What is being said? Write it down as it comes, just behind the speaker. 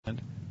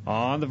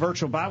On the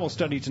virtual Bible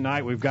study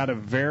tonight, we've got a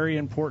very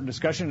important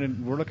discussion,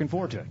 and we're looking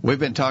forward to it. We've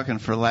been talking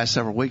for the last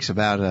several weeks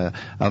about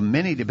a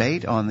mini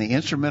debate on the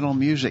instrumental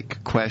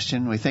music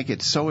question. We think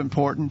it's so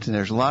important, and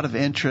there's a lot of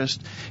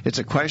interest. It's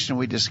a question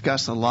we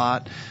discuss a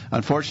lot.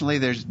 Unfortunately,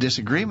 there's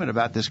disagreement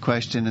about this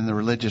question in the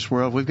religious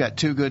world. We've got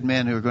two good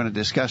men who are going to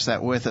discuss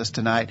that with us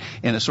tonight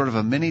in a sort of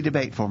a mini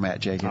debate format,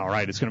 Jacob. All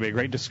right, it's going to be a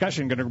great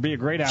discussion, going to be a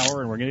great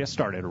hour, and we're going to get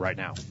started right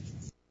now.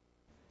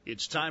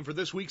 It's time for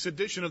this week's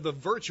edition of the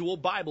Virtual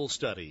Bible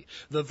Study.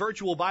 The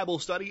Virtual Bible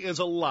Study is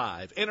a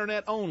live,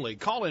 internet-only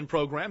call-in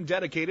program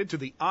dedicated to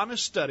the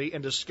honest study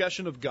and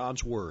discussion of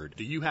God's Word.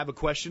 Do you have a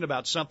question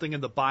about something in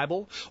the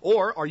Bible,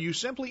 or are you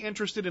simply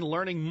interested in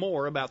learning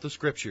more about the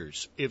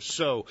Scriptures? If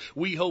so,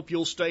 we hope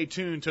you'll stay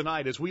tuned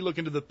tonight as we look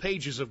into the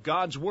pages of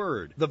God's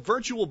Word. The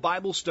Virtual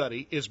Bible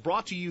Study is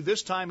brought to you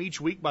this time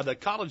each week by the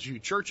College View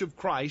Church of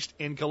Christ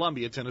in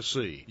Columbia,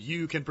 Tennessee.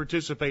 You can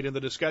participate in the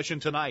discussion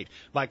tonight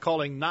by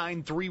calling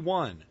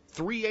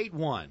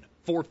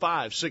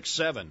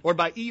 931-381-4567 or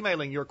by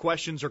emailing your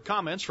questions or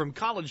comments from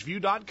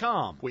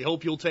collegeview.com. We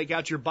hope you'll take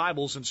out your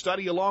Bibles and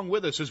study along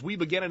with us as we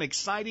begin an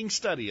exciting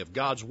study of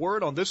God's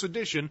Word on this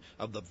edition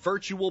of the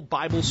Virtual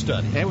Bible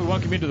Study. And we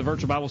welcome you to the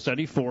Virtual Bible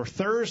Study for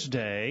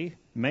Thursday,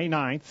 May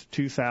 9th,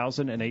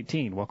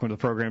 2018. Welcome to the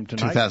program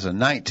tonight.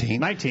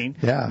 2019.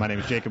 Yeah. My name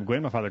is Jacob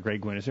Gwynn. My father,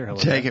 Greg Gwynn, is here. Hello,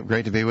 Jacob.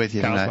 Great to be with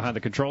you Kyle's tonight. behind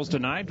the controls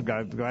tonight.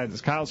 Glad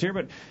that Kyle's here.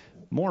 But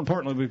more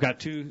importantly, we've got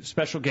two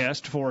special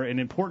guests for an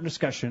important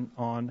discussion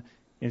on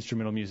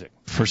instrumental music.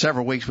 For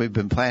several weeks we've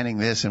been planning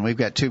this, and we've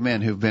got two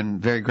men who've been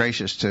very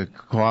gracious to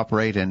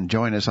cooperate and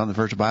join us on the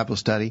Virtual Bible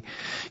Study.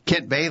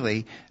 Kent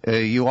Bailey,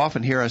 you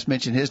often hear us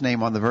mention his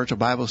name on the Virtual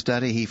Bible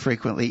Study. He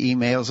frequently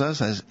emails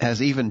us,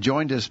 has even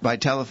joined us by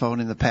telephone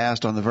in the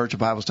past on the Virtual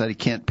Bible Study.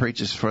 Kent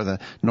preaches for the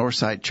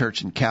Northside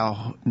Church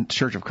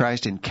Church of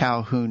Christ in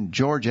Calhoun,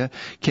 Georgia.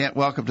 Kent,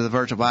 welcome to the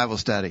Virtual Bible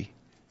Study.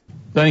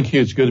 Thank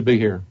you. It's good to be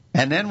here.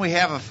 And then we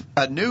have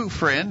a new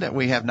friend that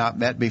we have not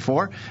met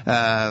before,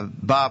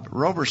 Bob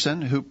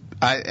Roberson, who,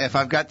 if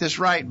I've got this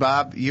right,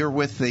 Bob, you're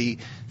with the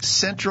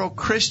Central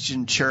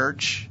Christian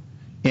Church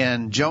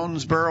in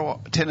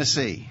Jonesboro,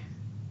 Tennessee.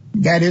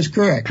 That is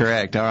correct.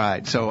 Correct. All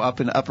right. So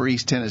up in Upper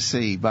East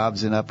Tennessee.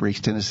 Bob's in Upper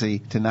East Tennessee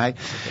tonight.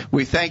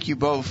 We thank you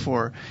both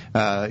for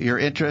your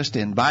interest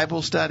in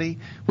Bible study.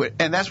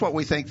 And that's what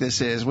we think this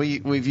is.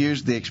 We've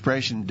used the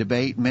expression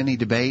debate, mini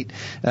debate.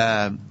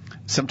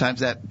 Sometimes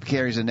that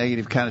carries a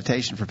negative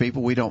connotation for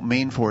people. We don't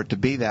mean for it to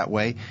be that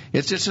way.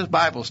 It's just a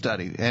Bible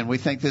study, and we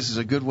think this is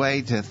a good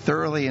way to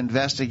thoroughly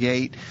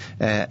investigate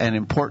an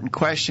important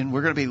question.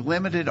 We're going to be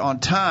limited on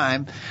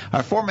time.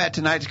 Our format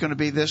tonight is going to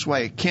be this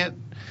way. Kent,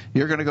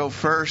 you're going to go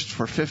first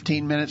for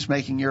 15 minutes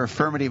making your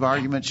affirmative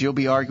arguments. You'll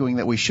be arguing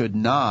that we should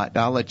not.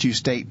 I'll let you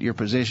state your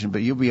position,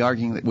 but you'll be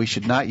arguing that we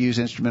should not use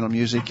instrumental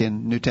music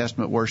in New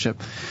Testament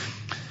worship.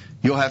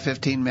 You'll have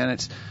 15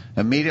 minutes.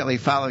 Immediately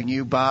following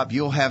you, Bob,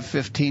 you'll have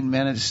 15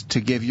 minutes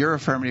to give your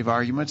affirmative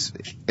arguments,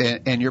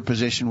 and your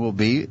position will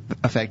be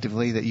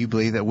effectively that you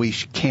believe that we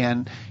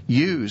can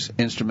use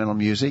instrumental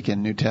music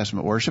in New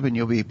Testament worship, and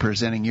you'll be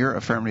presenting your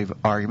affirmative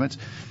arguments.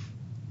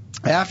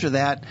 After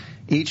that,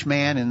 each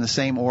man in the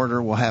same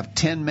order will have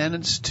 10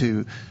 minutes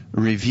to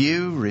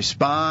review,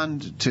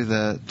 respond to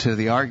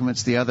the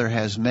arguments the other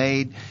has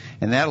made,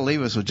 and that'll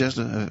leave us with just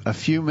a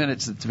few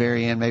minutes at the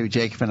very end. Maybe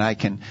Jacob and I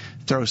can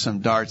throw some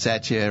darts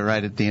at you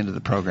right at the end of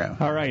the program.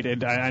 All right,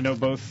 and I know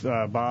both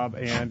Bob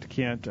and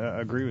Kent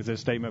agree with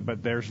this statement,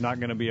 but there's not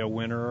going to be a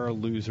winner or a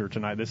loser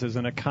tonight. This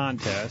isn't a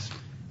contest.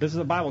 This is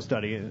a Bible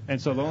study,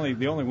 and so the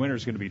only winner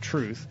is going to be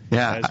truth.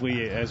 Yeah.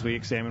 As we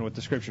examine what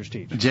the Scriptures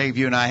teach. Jake,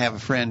 you and I have a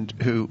friend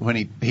who,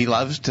 when he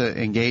loves to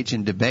engage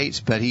in debates,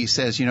 but he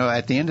says,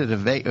 at the end of the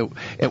debate,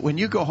 when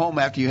you go home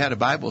after you had a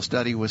Bible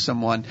study with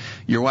someone,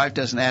 your wife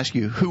doesn't ask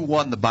you who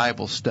won the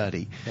Bible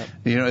study. Yep.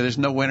 There's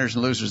no winners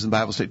and losers in the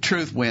Bible study.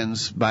 Truth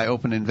wins by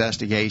open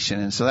investigation,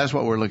 and so that's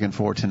what we're looking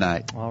for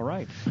tonight. All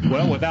right.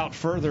 Well, without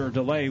further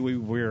delay,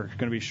 we're going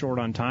to be short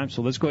on time,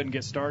 so let's go ahead and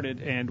get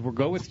started, and we'll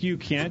go with you,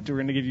 Kent. We're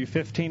going to give you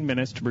 15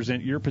 minutes to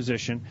present your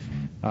position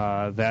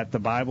that the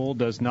Bible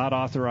does not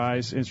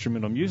authorize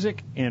instrumental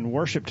music in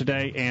worship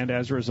today, and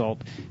as a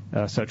result,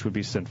 such would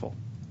be sinful.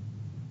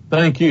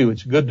 Thank you.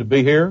 It's good to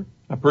be here.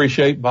 I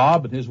appreciate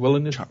Bob and his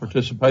willingness to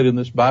participate in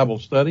this Bible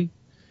study.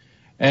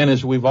 And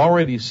as we've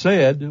already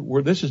said,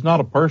 this is not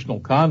a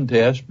personal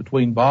contest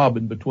between Bob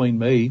and between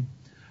me.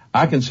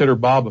 I consider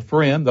Bob a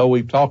friend, though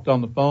we've talked on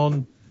the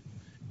phone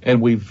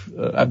and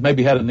I've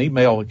maybe had an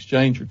email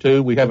exchange or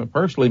two. We haven't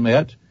personally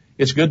met.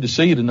 It's good to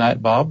see you tonight,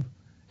 Bob.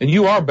 And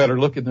you are better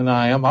looking than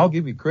I am. I'll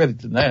give you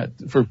credit for that.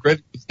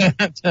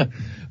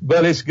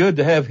 But it's good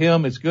to have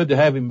him. It's good to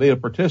have him be a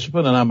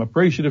participant, and I'm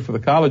appreciative for the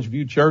College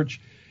View Church,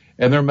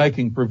 and they're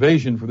making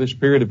provision for this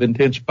period of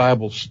intense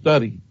Bible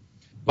study.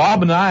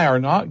 Bob and I are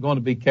not going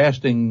to be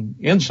casting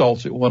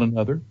insults at one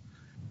another.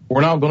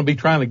 We're not going to be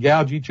trying to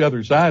gouge each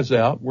other's eyes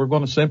out. We're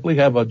going to simply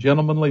have a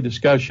gentlemanly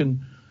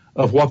discussion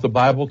of what the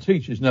Bible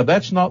teaches. Now,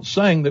 that's not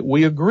saying that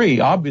we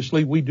agree.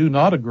 Obviously, we do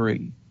not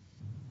agree.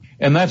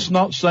 And that's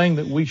not saying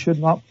that we should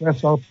not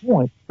press our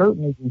point.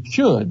 Certainly we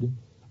should.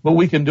 but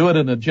we can do it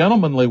in a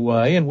gentlemanly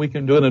way, and we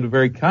can do it in a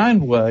very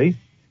kind way.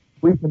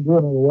 We can do it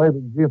in a way that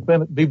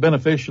will be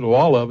beneficial to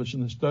all of us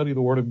in the study of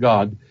the Word of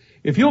God.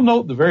 If you'll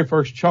note the very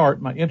first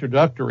chart, my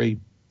introductory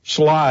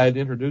slide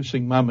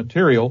introducing my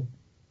material,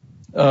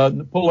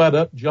 pull that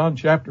up, John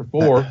chapter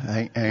 4,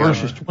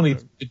 verses 20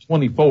 to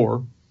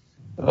 24.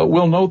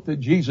 We'll note that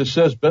Jesus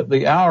says, "But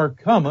the hour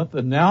cometh,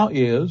 and now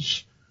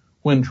is,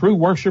 when true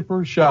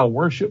worshipers shall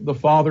worship the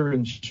Father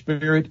in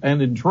spirit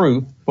and in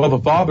truth. For the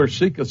Father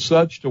seeketh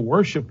such to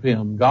worship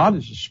him. God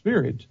is a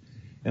spirit,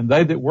 and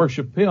they that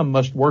worship him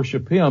must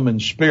worship him in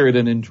spirit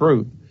and in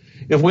truth."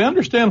 If we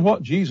understand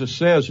what Jesus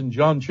says in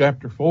John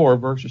chapter 4,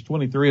 verses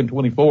 23 and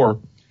 24,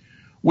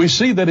 we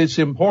see that it's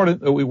important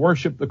that we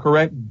worship the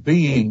correct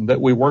being, that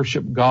we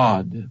worship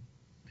God.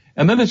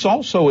 And then it's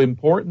also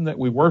important that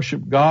we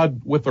worship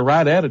God with the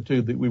right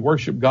attitude, that we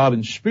worship God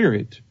in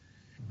spirit.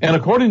 And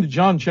according to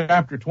John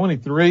chapter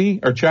 23,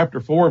 or chapter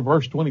 4,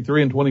 verse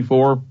 23 and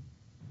 24,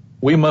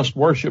 we must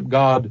worship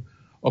God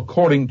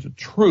according to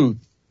truth.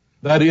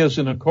 That is,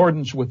 in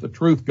accordance with the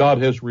truth God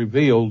has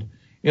revealed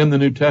in the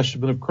New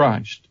Testament of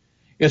Christ.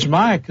 It's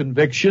my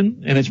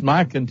conviction and it's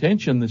my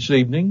contention this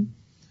evening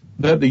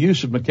that the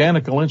use of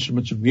mechanical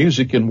instruments of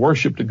music in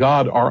worship to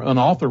God are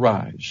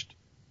unauthorized.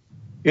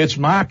 It's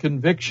my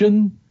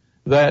conviction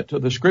that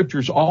the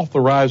Scriptures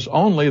authorize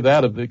only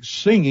that of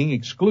singing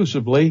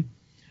exclusively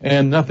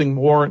and nothing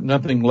more,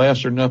 nothing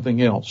less, or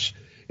nothing else.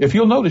 If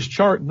you'll notice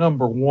chart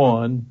number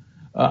 1,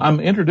 I'm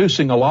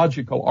introducing a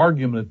logical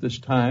argument at this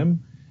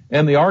time,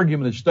 and the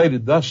argument is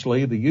stated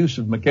thusly: the use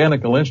of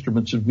mechanical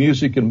instruments of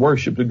music in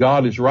worship to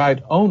God is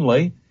right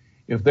only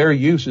if their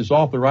use is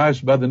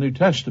authorized by the New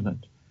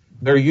Testament.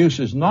 Their use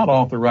is not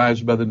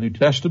authorized by the New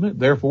Testament,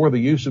 therefore the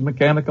use of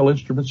mechanical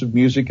instruments of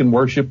music in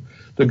worship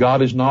to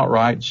God is not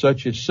right,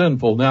 such is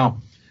sinful.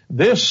 Now,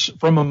 this,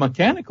 from a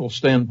mechanical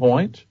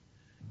standpoint,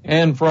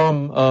 and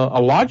from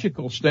a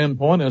logical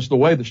standpoint as the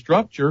way the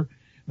structure,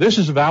 this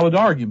is a valid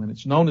argument.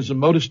 It's known as the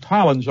modus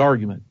tollens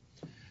argument.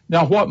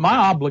 Now, what my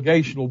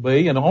obligation will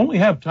be, and I only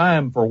have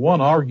time for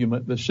one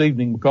argument this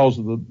evening because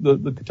of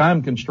the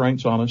time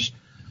constraints on us,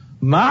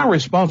 my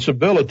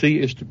responsibility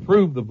is to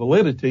prove the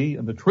validity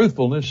and the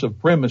truthfulness of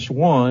premise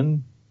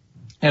 1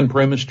 and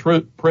premise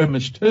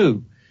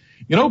 2.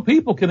 You know,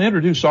 people can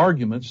introduce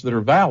arguments that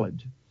are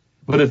valid,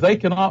 but if they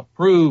cannot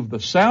prove the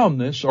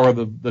soundness or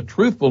the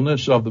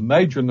truthfulness of the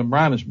major and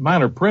the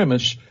minor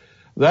premise,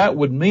 that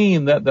would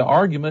mean that the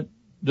argument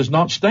does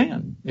not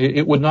stand.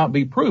 It would not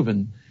be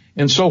proven.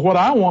 And so what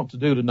I want to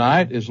do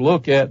tonight is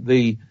look at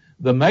the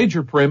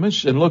major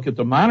premise and look at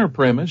the minor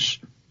premise,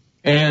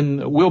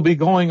 and we'll be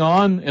going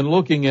on and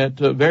looking at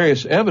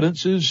various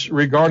evidences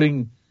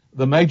regarding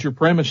the major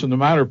premise and the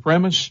minor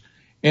premise.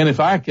 And if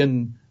I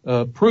can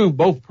prove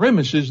both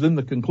premises, then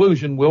the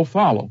conclusion will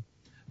follow.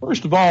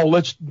 First of all,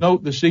 let's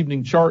note this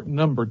evening chart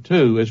number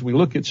 2 as we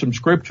look at some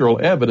scriptural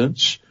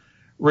evidence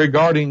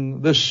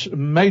regarding this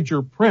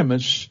major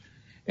premise.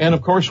 And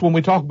of course, when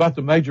we talk about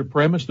the major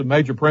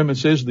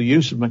premise is the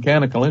use of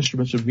mechanical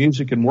instruments of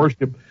music and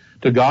worship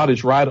to God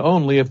is right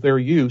only if their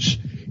use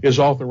is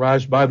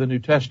authorized by the New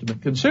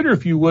Testament. Consider,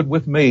 if you would,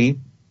 with me,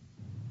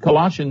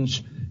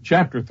 Colossians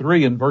chapter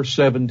 3 and verse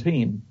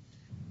 17.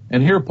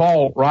 And here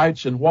Paul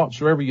writes, "And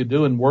whatsoever you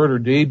do in word or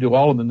deed, do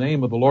all in the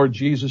name of the Lord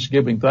Jesus,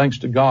 giving thanks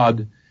to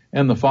God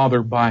and the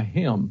Father by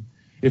him."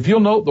 If you'll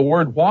note the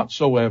word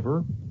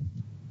whatsoever,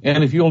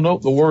 and if you'll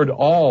note the word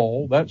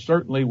all, that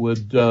certainly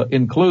would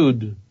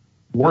include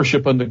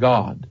worship unto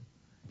God.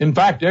 In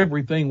fact,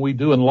 everything we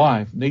do in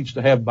life needs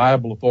to have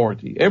Bible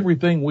authority.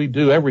 Everything we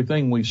do,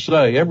 everything we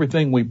say,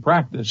 everything we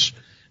practice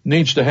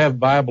needs to have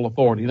Bible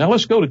authority. Now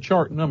let's go to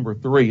chart number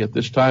 3 at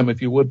this time,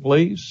 if you would,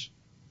 please.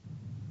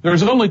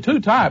 There's only 2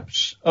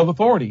 types of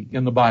authority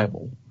in the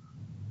Bible.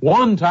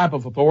 One type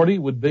of authority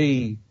would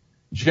be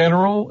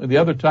general, and the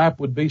other type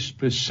would be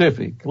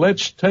specific.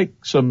 Let's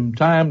take some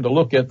time to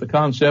look at the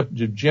concept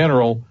of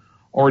general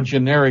or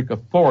generic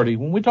authority.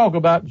 When we talk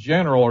about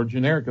general or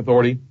generic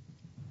authority,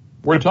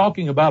 we're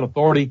talking about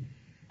authority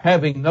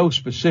having no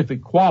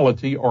specific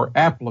quality or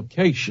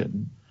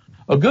application.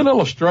 A good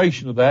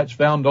illustration of that is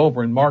found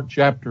over in Mark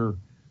chapter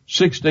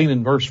 16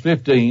 and verse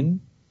 15,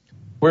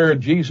 where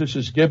Jesus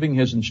is giving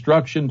his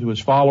instruction to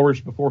his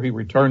followers before he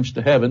returns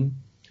to heaven.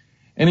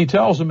 And he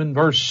tells them in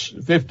verse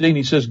 15,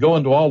 he says, "Go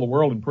into all the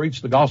world and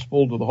preach the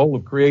gospel to the whole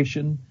of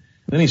creation."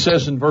 Then he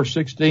says in verse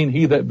 16,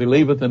 "He that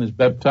believeth and is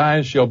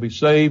baptized shall be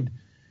saved,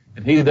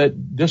 and he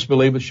that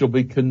disbelieveth shall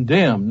be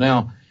condemned."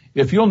 Now,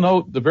 if you'll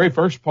note the very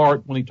first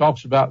part when he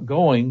talks about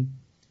going,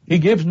 he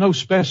gives no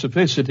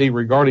specificity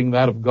regarding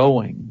that of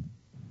going.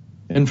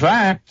 In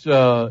fact,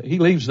 he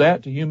leaves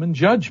that to human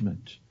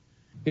judgment.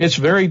 It's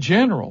very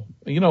general,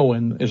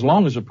 and as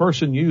long as a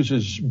person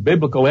uses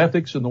biblical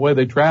ethics in the way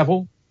they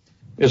travel,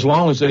 as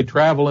long as they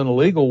travel in a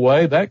legal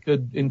way, that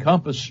could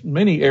encompass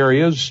many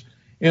areas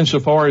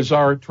insofar as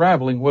our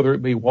traveling, whether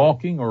it be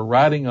walking or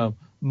riding a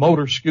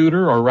motor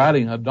scooter or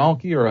riding a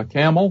donkey or a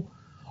camel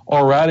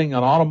or riding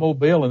an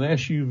automobile, an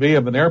SUV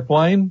of an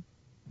airplane,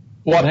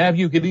 what have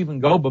you, could even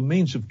go by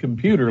means of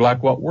computer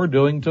like what we're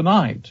doing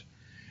tonight.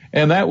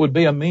 and that would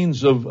be a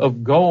means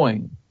of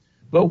going.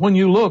 But when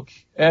you look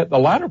at the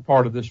latter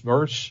part of this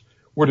verse,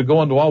 we're to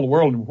go into all the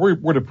world and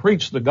we're to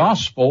preach the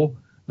gospel.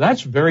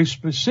 That's very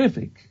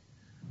specific.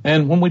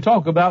 And when we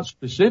talk about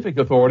specific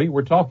authority,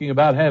 we're talking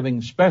about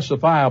having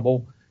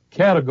specifiable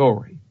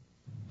category.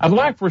 I'd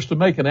like for us to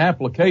make an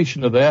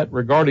application of that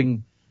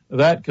regarding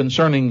that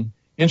concerning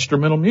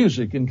instrumental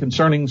music and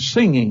concerning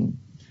singing.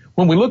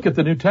 When we look at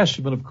the New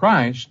Testament of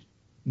Christ,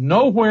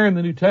 nowhere in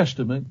the New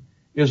Testament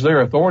is there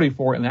authority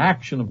for an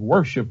action of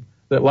worship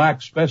that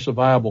lacks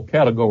specifiable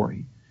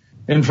category.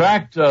 In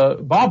fact,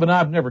 Bob and I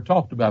have never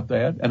talked about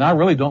that, and I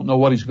really don't know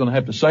what he's going to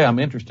have to say. I'm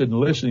interested in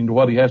listening to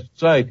what he has to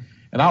say,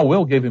 and I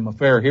will give him a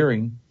fair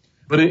hearing.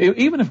 But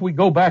even if we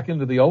go back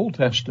into the Old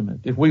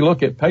Testament, if we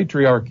look at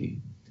patriarchy,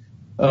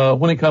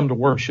 when it comes to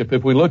worship,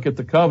 if we look at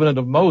the covenant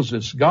of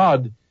Moses,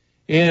 God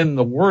in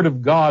the Word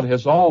of God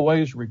has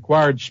always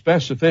required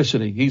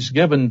specificity. He's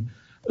given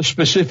a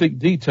specific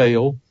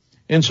detail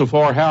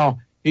insofar how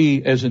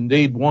he has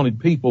indeed wanted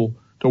people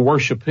to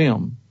worship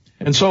him.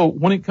 And so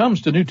when it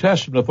comes to New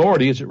Testament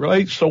authority as it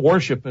relates to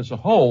worship as a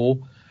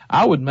whole,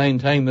 I would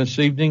maintain this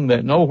evening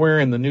that nowhere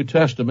in the New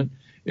Testament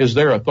is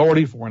there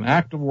authority for an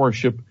act of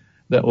worship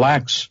that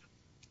lacks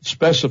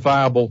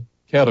specifiable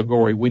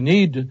category. We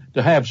need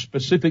to have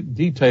specific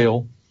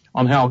detail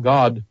on how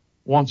God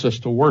wants us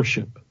to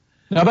worship.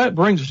 Now that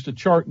brings us to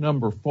chart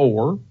number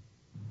 4.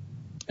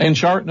 And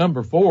chart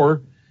number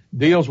 4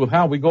 deals with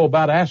how we go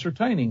about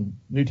ascertaining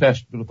New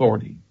Testament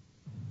authority.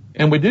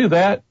 And we do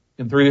that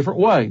in 3 different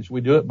ways. We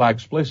do it by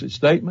explicit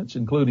statements,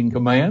 including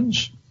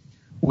commands.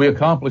 We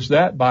accomplish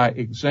that by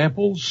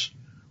examples.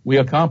 We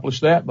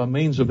accomplish that by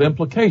means of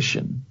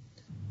implication.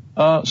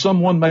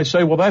 Someone may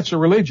say, well, that's a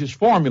religious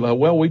formula.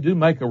 Well, we do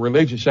make a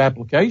religious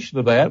application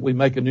of that. We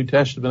make a New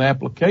Testament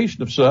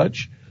application of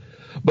such.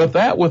 But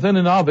that within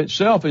and of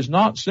itself is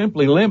not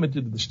simply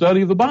limited to the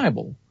study of the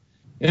Bible.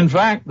 In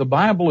fact, the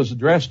Bible is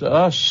addressed to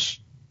us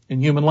in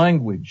human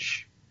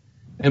language.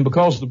 And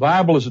because the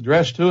Bible is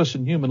addressed to us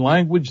in human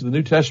language, the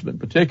New Testament in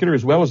particular,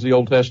 as well as the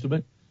Old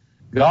Testament,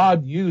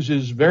 God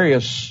uses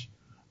various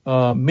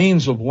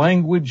means of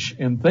language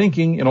and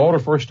thinking in order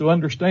for us to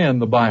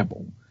understand the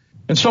Bible.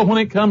 And so when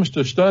it comes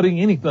to studying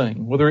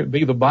anything, whether it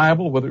be the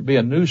Bible, whether it be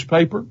a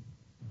newspaper,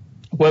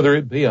 whether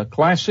it be a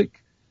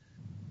classic,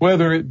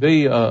 whether it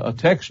be a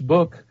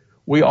textbook,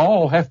 we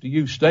all have to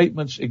use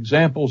statements,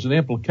 examples, and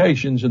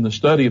implications in the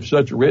study of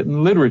such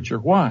written literature.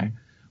 Why?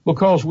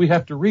 Because we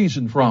have to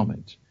reason from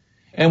it.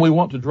 And we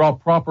want to draw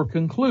proper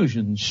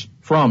conclusions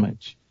from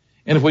it.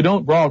 And if we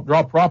don't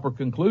draw proper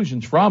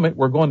conclusions from it,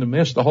 we're going to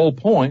miss the whole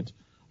point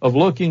of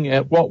looking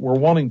at what we're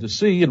wanting to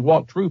see and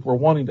what truth we're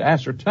wanting to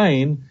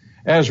ascertain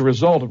as a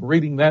result of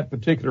reading that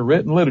particular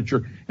written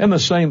literature. And the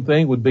same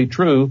thing would be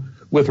true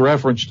with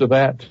reference to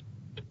that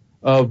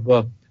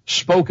of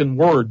spoken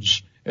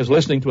words, as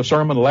listening to a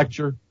sermon, a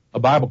lecture, a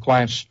Bible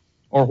class,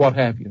 or what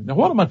have you. Now,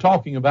 what am I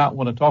talking about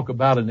when I talk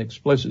about an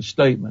explicit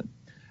statement?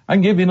 I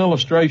can give you an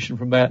illustration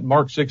from that in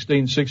Mark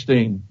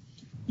 16:16.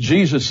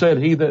 Jesus said,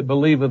 he that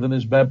believeth and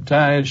is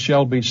baptized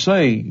shall be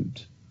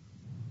saved.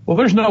 Well,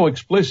 there's no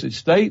explicit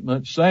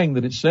statement saying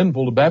that it's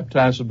sinful to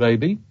baptize a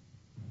baby,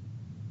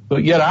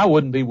 but yet I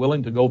wouldn't be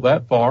willing to go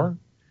that far.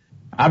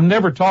 I've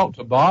never talked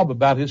to Bob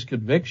about his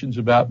convictions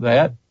about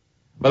that,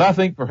 but I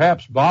think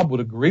perhaps Bob would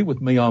agree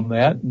with me on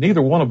that.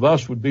 Neither one of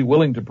us would be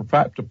willing to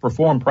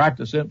perform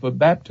practice infant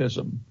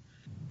baptism.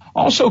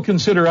 Also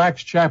consider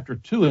Acts chapter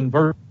 2 and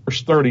verse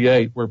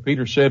 38, where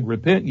Peter said,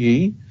 repent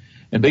ye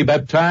and be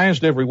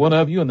baptized every one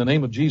of you in the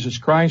name of Jesus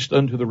Christ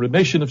unto the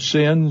remission of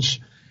sins,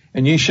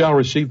 and ye shall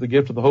receive the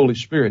gift of the Holy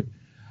Spirit.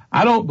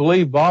 I don't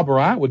believe Bob or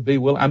I would be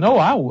willing. I know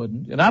I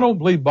wouldn't, and I don't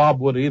believe Bob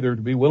would either,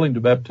 to be willing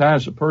to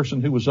baptize a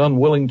person who was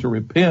unwilling to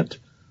repent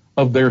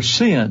of their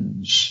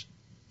sins.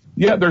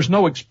 Yet there's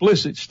no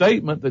explicit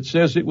statement that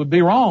says it would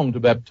be wrong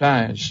to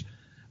baptize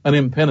an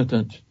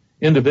impenitent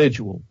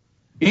individual,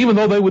 even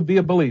though they would be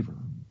a believer.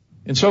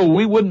 And so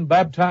we wouldn't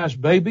baptize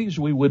babies.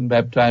 We wouldn't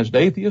baptize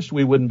atheists.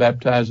 We wouldn't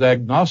baptize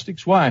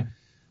agnostics. Why?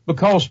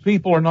 Because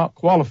people are not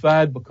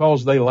qualified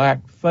because they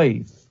lack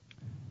faith.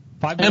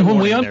 And when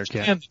we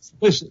understand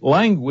explicit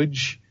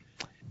language,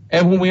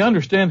 and when we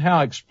understand how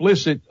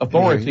explicit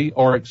authority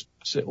or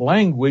explicit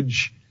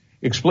language,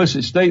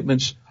 explicit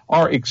statements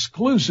are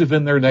exclusive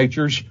in their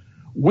natures,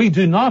 we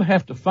do not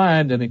have to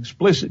find an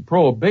explicit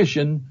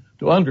prohibition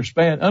to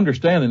understand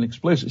an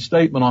explicit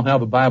statement on how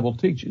the Bible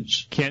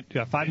teaches. Kent,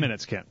 5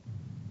 minutes, Kent.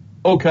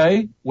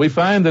 Okay, we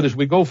find that as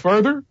we go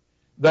further,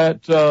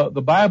 that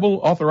the Bible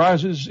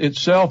authorizes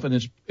itself,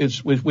 and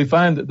we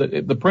find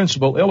that the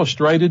principle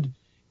illustrated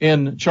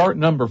in chart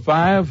number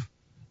 5,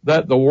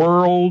 that the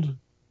world,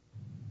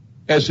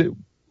 as it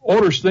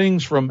orders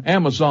things from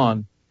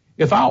Amazon,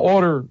 if I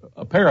want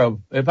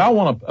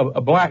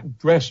a black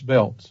dress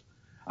belt,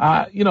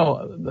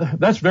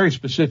 that's very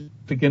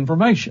specific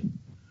information.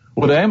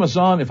 Would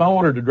Amazon, if I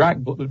ordered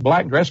a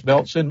black dress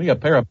belt, send me a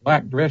pair of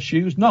black dress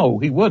shoes? No,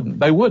 he wouldn't.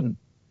 They wouldn't.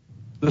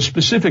 The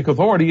specific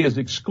authority is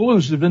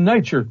exclusive in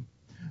nature.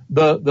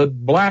 The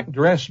black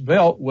dress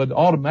belt would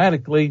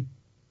automatically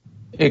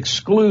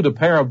exclude a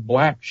pair of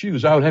black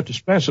shoes. I would have to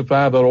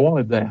specify that I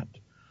wanted that.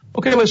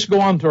 Okay, let's go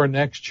on to our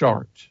next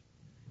chart.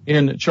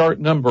 In chart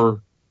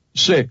number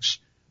 6,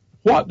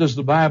 what does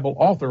the Bible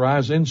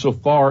authorize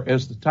insofar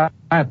as the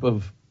type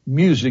of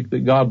music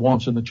that God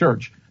wants in the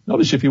church?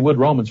 Notice, if you would,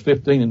 Romans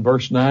 15 and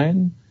verse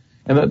 9,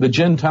 and that the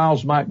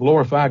Gentiles might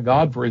glorify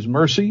God for his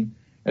mercy,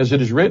 as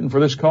it is written, for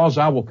this cause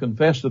I will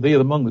confess to thee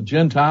among the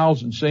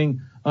Gentiles and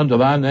sing unto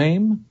thy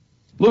name.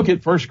 Look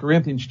at 1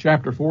 Corinthians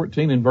chapter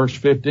 14 and verse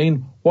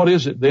 15. What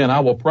is it then? I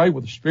will pray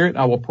with the Spirit,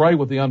 I will pray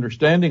with the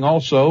understanding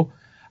also.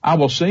 I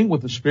will sing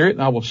with the Spirit,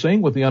 and I will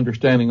sing with the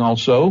understanding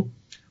also.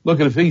 Look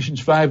at Ephesians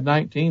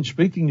 5:19,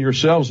 speaking to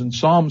yourselves in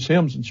psalms,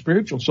 hymns, and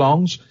spiritual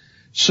songs,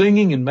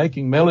 singing and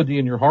making melody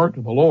in your heart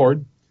to the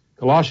Lord.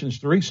 Colossians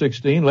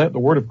 3:16, let the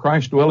word of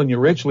Christ dwell in you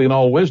richly in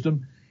all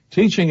wisdom,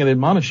 teaching and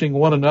admonishing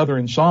one another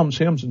in psalms,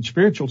 hymns, and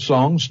spiritual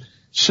songs,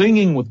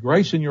 singing with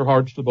grace in your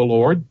hearts to the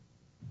Lord.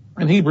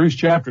 In Hebrews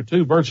chapter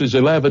 2, verses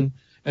 11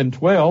 and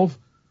 12,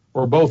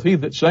 for both he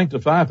that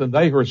sanctifieth and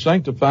they who are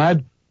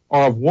sanctified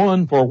are of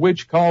one, for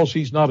which cause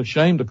he's not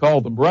ashamed to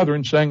call them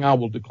brethren, saying, I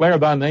will declare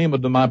thy name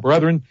unto my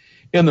brethren.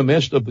 In the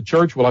midst of the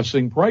church will I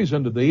sing praise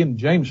unto thee. In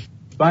James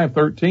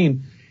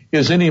 5:13,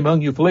 is any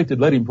among you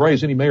afflicted? Let him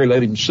praise. Any merry?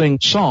 Let him sing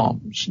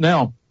psalms.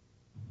 Now,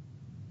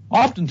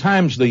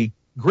 oftentimes the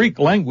Greek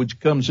language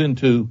comes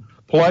into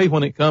play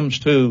when it comes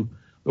to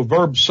the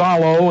verb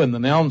psallo and the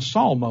noun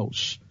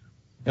psalmos.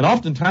 And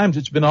oftentimes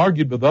it's been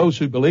argued by those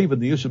who believe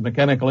in the use of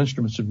mechanical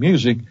instruments of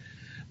music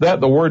that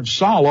the word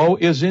psallo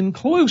is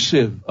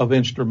inclusive of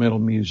instrumental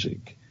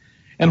music.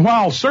 And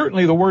while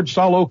certainly the word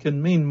psallo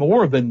can mean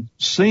more than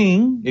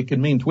sing, it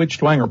can mean twitch,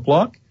 twang, or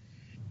pluck,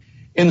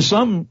 in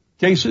some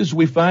cases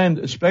we find,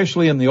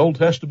 especially in the Old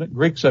Testament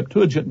Greek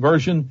Septuagint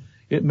version,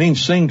 it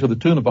means sing to the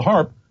tune of a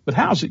harp. But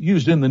how is it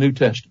used in the New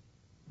Testament?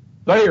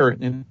 There,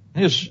 in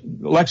his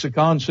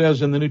lexicon,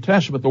 says in the New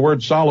Testament the word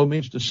psallo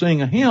means to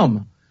sing a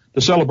hymn,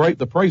 to celebrate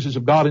the praises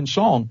of God in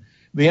song.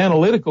 The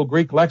analytical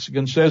Greek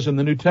lexicon says in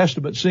the New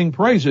Testament, sing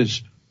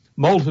praises.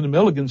 Moulton and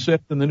Milligan said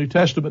in the New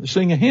Testament to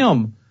sing a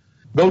hymn.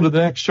 Go to the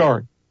next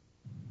chart.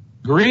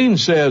 Green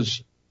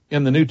says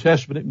in the New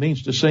Testament it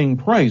means to sing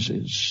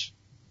praises.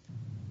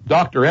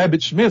 Dr.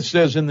 Abbott Smith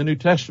says in the New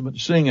Testament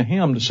to sing a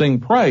hymn, to sing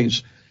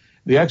praise.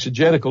 The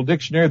Exegetical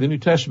Dictionary of the New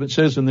Testament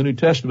says in the New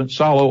Testament,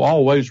 psallo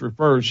always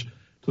refers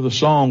to the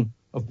song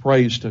of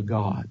praise to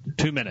God.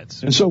 2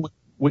 minutes. And so,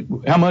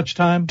 how much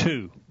time?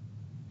 2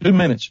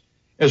 minutes.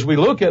 As we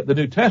look at the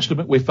New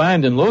Testament, we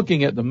find in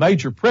looking at the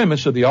major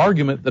premise of the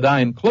argument that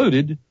I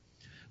included,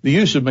 the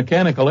use of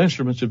mechanical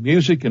instruments of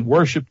music and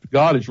worship to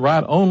God is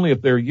right only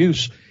if their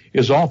use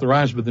is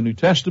authorized by the New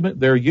Testament.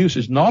 Their use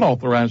is not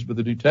authorized by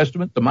the New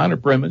Testament, the minor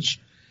premise,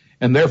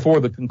 and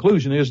therefore the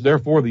conclusion is,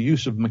 therefore the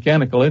use of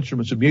mechanical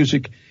instruments of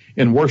music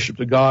in worship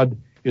to God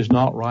is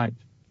not right,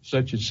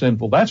 such as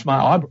sinful. That's my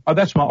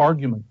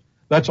argument.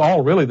 That's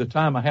all really the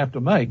time I have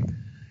to make.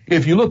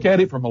 If you look at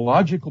it from a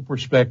logical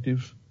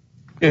perspective,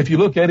 if you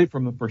look at it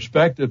from the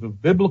perspective of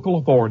biblical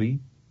authority,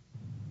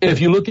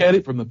 if you look at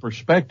it from the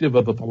perspective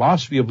of the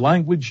philosophy of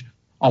language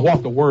on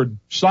what the word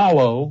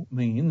psallo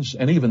means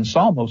and even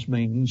psalmos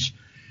means,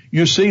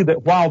 you see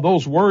that while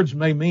those words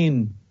may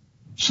mean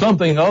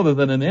something other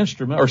than an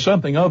instrument or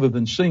something other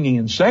than singing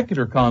in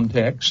secular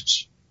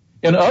contexts,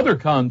 in other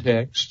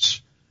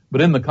contexts,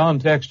 but in the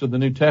context of the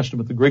New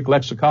Testament, the Greek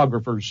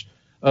lexicographers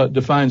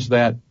defines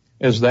that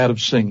as that of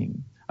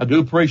singing. I do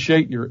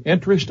appreciate your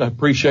interest. I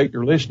appreciate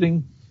your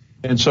listening.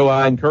 And so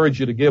I encourage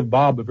you to give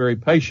Bob a very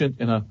patient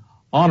and a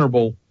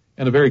honorable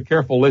and a very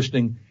careful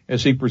listening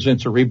as he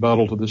presents a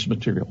rebuttal to this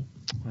material.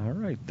 All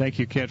right. Thank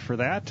you, Kent, for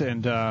that.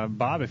 And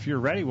Bob, if you're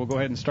ready, we'll go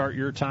ahead and start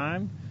your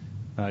time.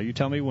 You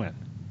tell me when.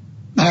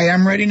 I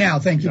am ready now.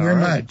 Thank you very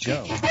much.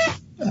 Joe.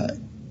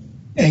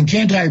 And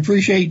Kent, I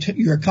appreciate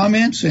your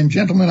comments. And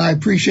gentlemen, I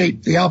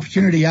appreciate the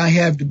opportunity I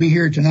have to be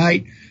here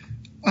tonight.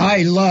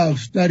 I love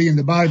studying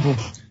the Bible.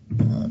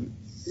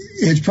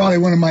 It's probably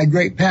one of my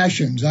great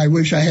passions. I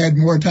wish I had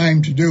more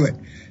time to do it.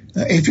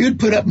 If you'd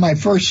put up my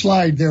first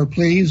slide there,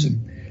 please.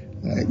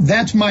 And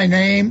that's my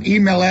name,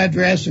 email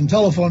address, and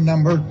telephone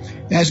number.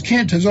 As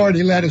Kent has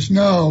already let us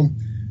know,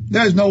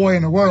 there's no way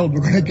in the world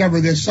we're going to cover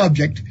this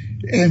subject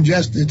in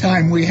just the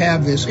time we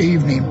have this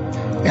evening.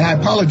 And I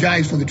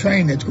apologize for the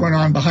train that's going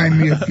on behind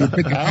me. If you're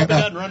picking I hope it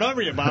doesn't run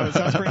over you, Bob. It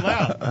sounds pretty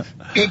loud.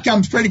 It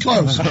comes pretty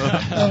close.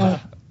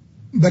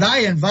 But I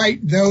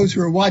invite those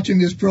who are watching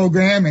this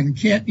program, and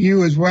Kent,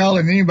 you as well,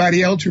 and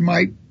anybody else who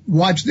might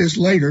watch this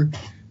later,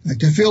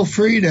 to feel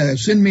free to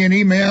send me an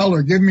email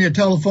or give me a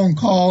telephone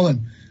call,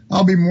 and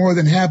I'll be more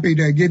than happy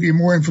to give you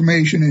more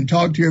information and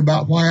talk to you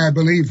about why I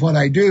believe what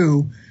I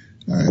do.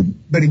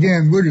 But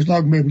again, we're just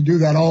not going to be able to do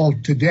that all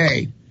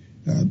today.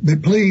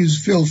 But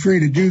please feel free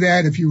to do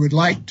that if you would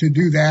like to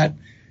do that.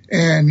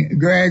 And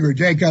Greg or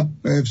Jacob,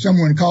 if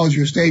someone calls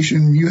your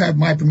station, you have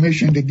my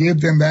permission to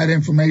give them that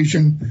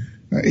information.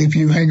 If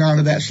you hang on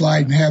to that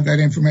slide and have that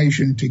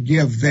information to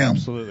give them.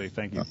 Absolutely.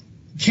 Thank you.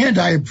 Kent,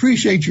 I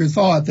appreciate your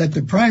thought that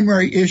the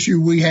primary issue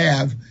we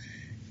have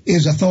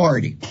is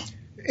authority.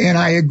 And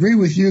I agree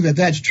with you that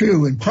that's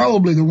true. And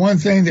probably the one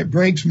thing that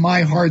breaks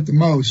my heart the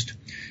most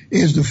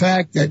is the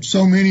fact that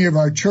so many of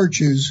our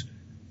churches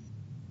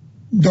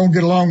don't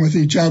get along with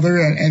each other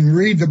and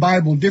read the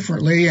Bible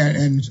differently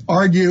and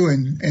argue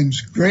and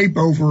scrape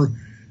over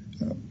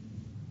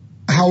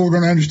how we're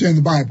going to understand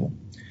the Bible.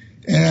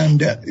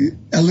 And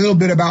a little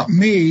bit about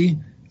me,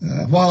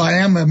 while I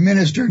am a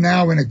minister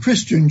now in a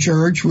Christian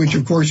church, which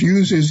of course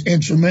uses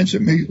instruments,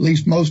 at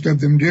least most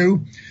of them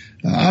do,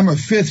 I'm a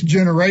fifth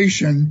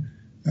generation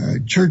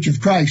Church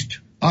of Christ,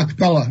 a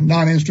cappella,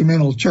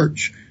 non-instrumental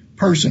church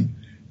person.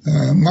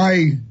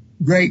 My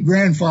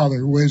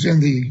great-grandfather was in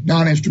the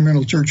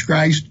non-instrumental Church of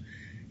Christ,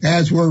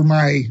 as were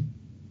my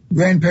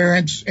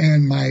grandparents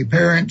and my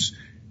parents,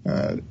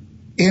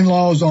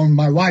 in-laws on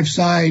my wife's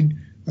side.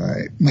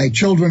 My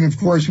children, of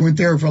course, went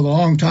there for a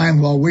long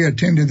time while we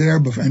attended there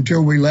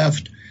until we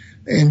left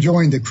and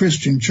joined the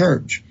Christian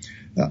church.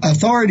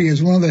 Authority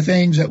is one of the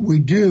things that we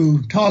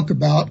do talk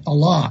about a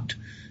lot.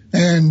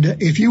 And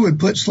if you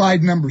would put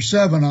slide number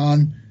 7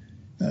 on,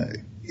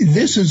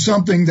 this is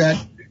something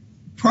that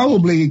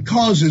probably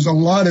causes a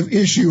lot of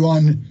issue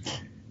on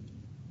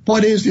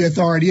what is the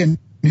authority and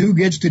who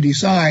gets to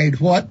decide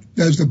what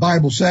does the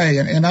Bible say.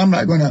 And I'm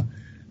not going to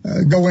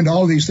go into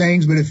all these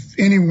things, but if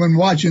anyone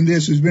watching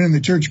this has been in the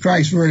Church of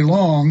Christ very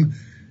long,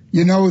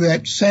 you know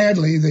that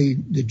sadly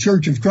the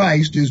Church of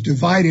Christ is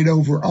divided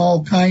over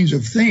all kinds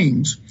of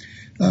things.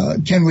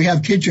 Can we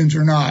have kitchens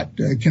or not?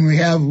 Can we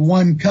have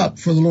one cup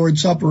for the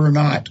Lord's Supper or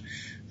not?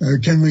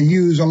 Can we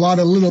use a lot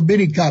of little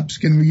bitty cups?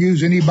 Can we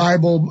use any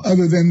Bible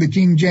other than the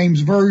King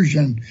James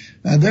Version?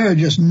 There are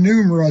just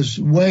numerous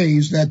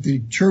ways that the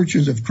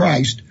churches of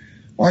Christ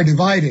are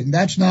divided. And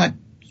that's not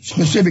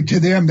specific to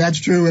them. That's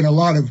true in a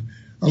lot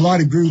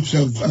of groups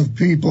of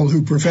people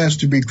who profess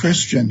to be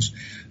Christians.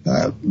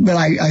 But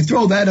I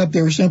throw that up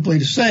there simply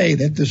to say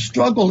that the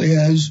struggle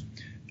is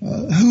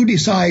who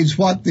decides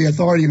what the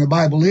authority in the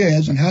Bible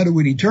is, and how do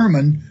we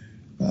determine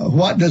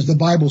what does the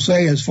Bible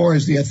say as far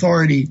as the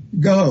authority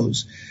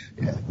goes.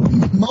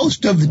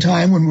 Most of the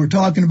time when we're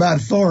talking about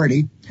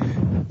authority,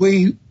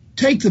 we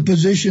take the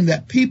position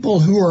that people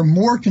who are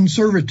more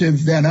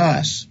conservative than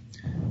us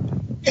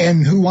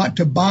and who want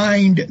to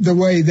bind the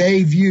way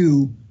they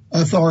view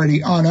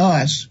authority on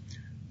us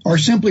are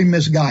simply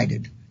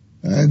misguided.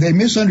 They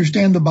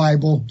misunderstand the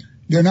Bible.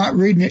 They're not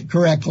reading it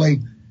correctly.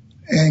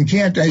 And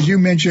Kent, as you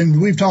mentioned,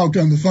 we've talked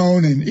on the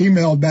phone and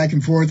emailed back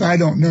and forth. I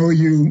don't know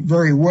you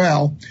very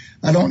well.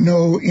 I don't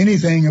know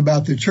anything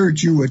about the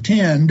church you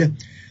attend,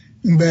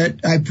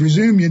 but I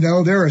presume you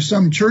know there are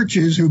some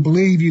churches who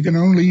believe you can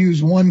only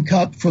use one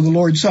cup for the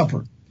Lord's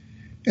Supper.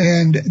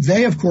 And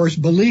they, of course,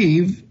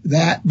 believe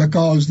that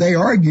because they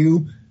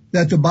argue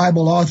that the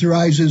Bible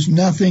authorizes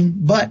nothing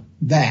but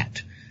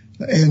that.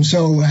 And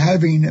so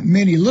having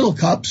many little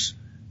cups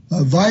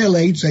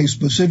violates a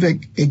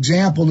specific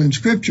example in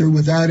Scripture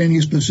without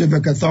any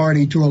specific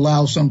authority to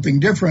allow something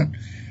different.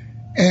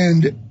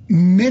 And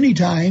many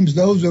times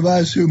those of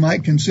us who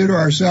might consider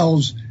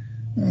ourselves,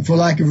 for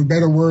lack of a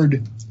better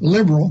word,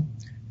 liberal,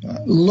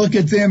 look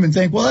at them and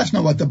think, well, that's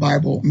not what the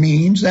Bible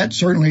means. That's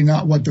certainly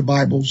not what the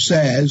Bible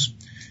says.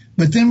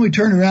 But then we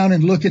turn around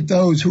and look at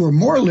those who are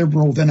more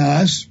liberal than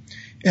us,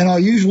 and our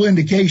usual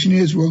indication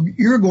is, well,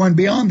 you're going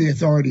beyond the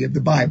authority of the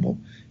Bible.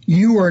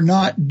 You are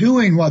not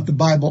doing what the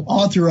Bible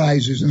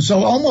authorizes. And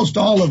so almost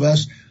all of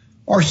us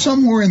are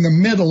somewhere in the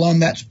middle on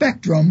that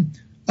spectrum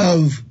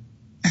of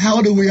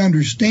how do we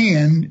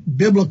understand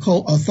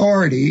biblical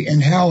authority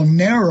and how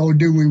narrow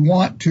do we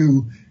want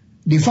to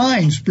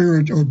define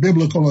spirit or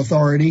biblical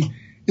authority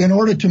in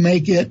order to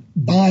make it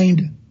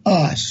bind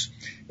us.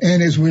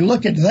 And as we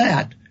look at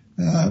that,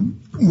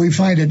 we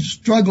find it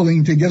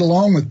struggling to get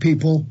along with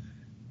people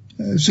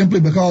simply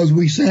because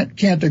we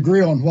can't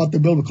agree on what the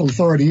biblical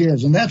authority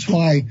is. And that's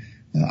why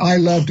I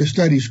love to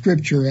study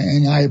Scripture,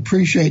 and I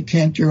appreciate,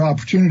 Kent, your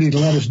opportunity to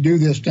let us do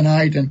this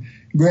tonight, and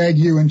Greg,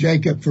 you and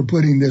Jacob for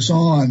putting this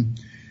on.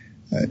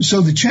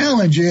 So the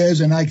challenge is,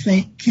 and I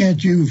think,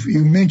 Kent, you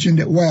mentioned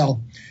it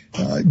well,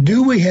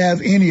 do we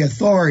have any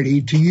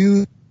authority to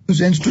use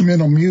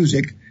instrumental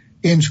music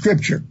in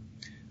Scripture?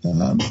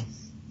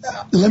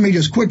 Let me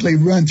just quickly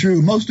run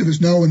through. Most of us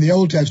know in the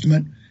Old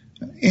Testament,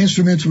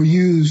 instruments were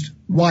used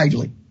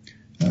widely.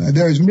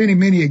 There's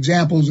many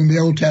examples in the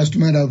Old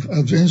Testament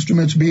of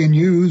instruments being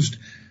used,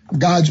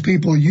 God's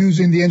people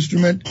using the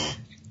instrument,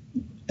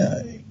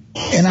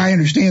 and I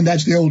understand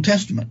that's the Old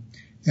Testament,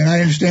 and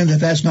I understand that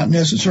that's not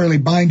necessarily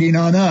binding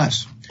on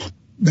us.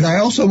 But I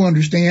also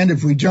understand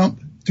if we jump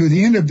to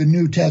the end of the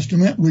New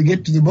Testament, we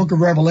get to the book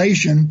of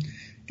Revelation,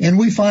 and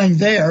we find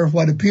there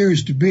what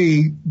appears to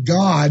be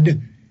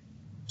God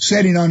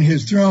sitting on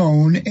his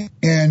throne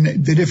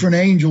and the different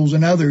angels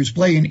and others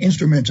playing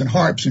instruments and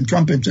harps and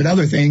trumpets and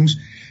other things,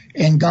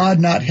 and God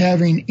not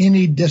having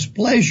any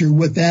displeasure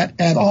with that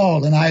at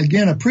all. And I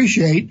again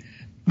appreciate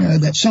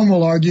that some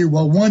will argue,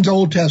 well, one's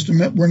Old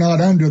Testament, we're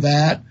not under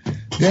that.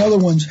 The other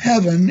one's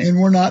heaven, and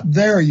we're not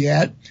there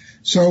yet.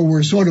 So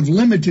we're sort of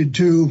limited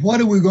to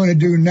what are we going to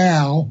do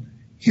now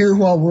here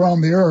while we're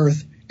on the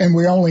earth, and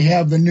we only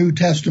have the New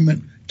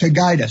Testament to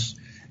guide us.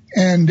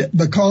 And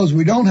because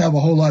we don't have a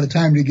whole lot of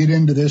time to get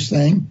into this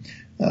thing,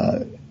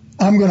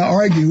 I'm going to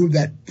argue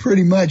that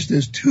pretty much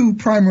there's two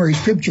primary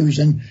scriptures,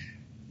 and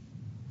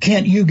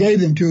Kent, you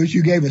gave them to us.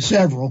 You gave us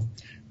several.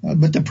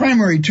 But the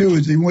primary two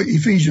is the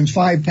Ephesians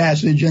 5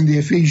 passage and the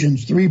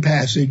Ephesians 3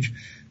 passage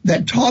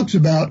that talks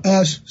about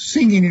us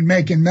singing and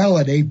making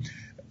melody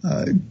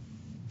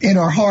in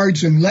our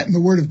hearts and letting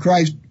the word of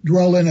Christ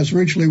dwell in us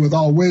richly with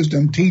all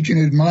wisdom, teaching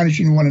and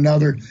admonishing one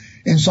another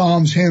in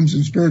psalms, hymns,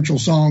 and spiritual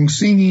songs,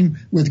 singing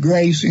with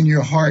grace in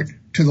your heart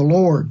to the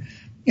Lord.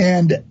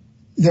 And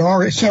there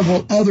are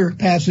several other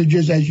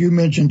passages, as you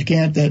mentioned,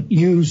 Kent, that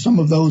use some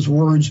of those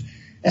words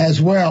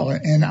as well.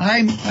 And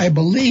I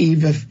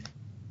believe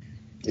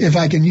if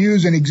I can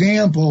use an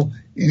example,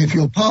 and if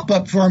you'll pop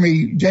up for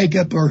me,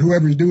 Jacob, or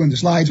whoever's doing the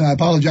slides, and I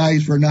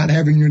apologize for not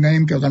having your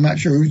name because I'm not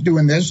sure who's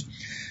doing this.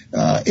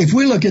 If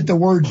we look at the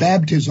word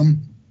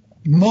baptism,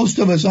 most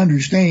of us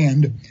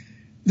understand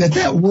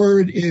that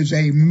word is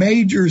a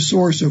major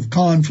source of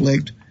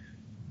conflict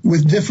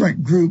with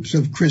different groups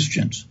of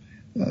Christians.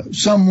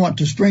 Some want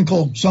to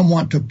sprinkle, some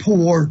want to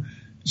pour,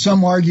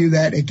 some argue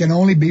that it can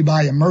only be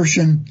by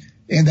immersion,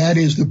 and that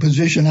is the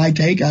position I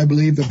take. I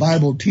believe the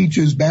Bible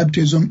teaches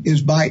baptism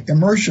is by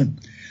immersion.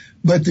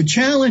 But the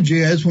challenge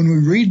is when we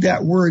read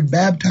that word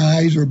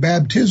baptize or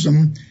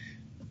baptism,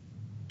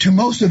 to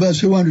most of us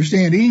who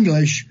understand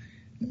English,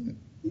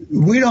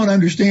 we don't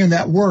understand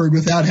that word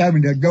without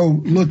having to go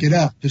look it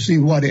up to see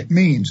what it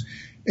means.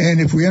 And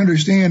if we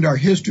understand our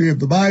history of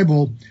the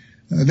Bible,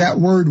 that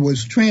word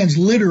was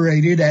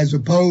transliterated as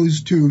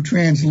opposed to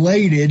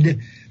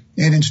translated.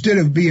 And instead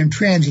of being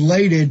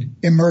translated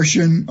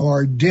immersion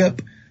or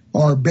dip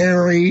or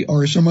bury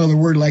or some other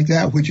word like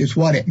that, which is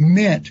what it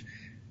meant,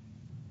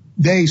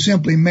 they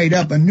simply made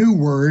up a new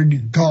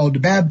word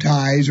called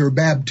baptize or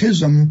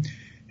baptism.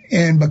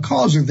 And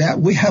because of that,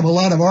 we have a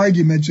lot of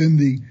arguments in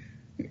the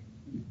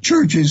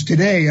churches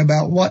today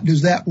about what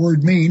does that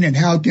word mean and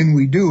how can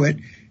we do it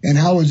and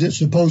how is it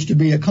supposed to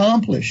be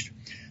accomplished.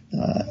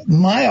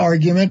 My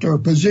argument or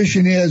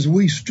position is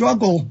we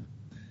struggle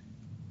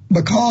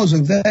because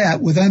of that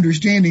with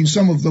understanding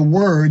some of the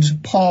words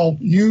Paul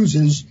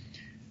uses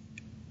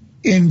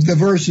in the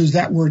verses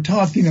that we're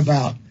talking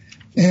about.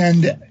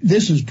 And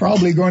this is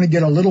probably going to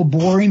get a little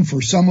boring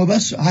for some of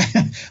us.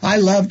 I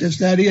love to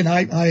study, and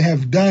I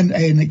have done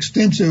an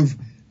extensive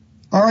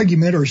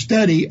argument or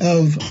study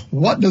of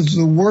what does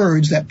the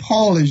words that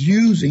Paul is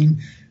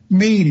using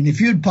mean. And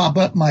if you'd pop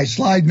up my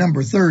slide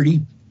number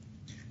 30,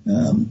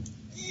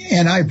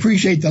 and I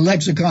appreciate the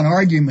lexicon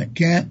argument,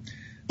 Kent,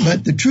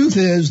 but the truth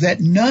is that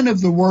none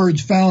of the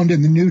words found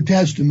in the New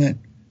Testament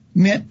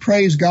meant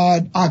praise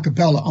God a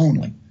cappella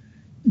only.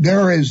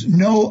 There is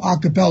no a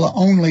cappella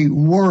only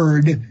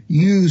word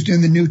used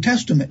in the New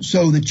Testament.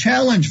 So the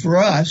challenge for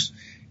us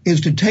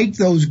is to take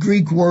those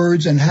Greek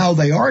words and how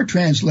they are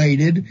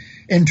translated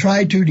and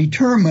try to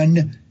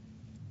determine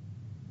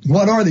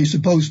what are they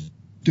supposed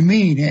to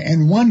mean.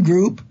 And one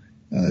group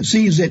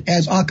sees it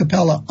as a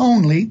cappella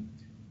only.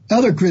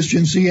 Other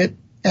Christians see it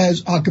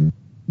as a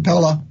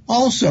cappella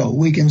also.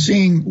 We can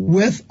sing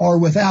with or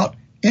without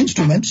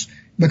instruments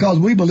because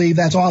we believe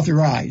that's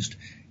authorized.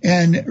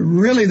 And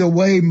really the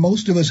way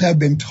most of us have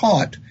been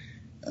taught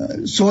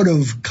sort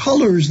of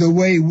colors the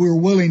way we're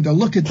willing to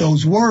look at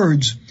those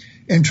words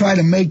and try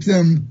to make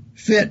them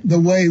fit the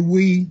way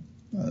we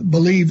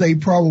believe they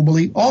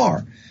probably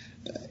are.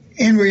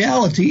 In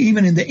reality,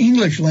 even in the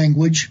English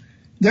language,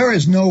 there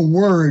is no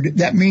word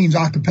that means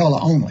a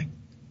cappella only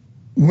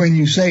when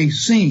you say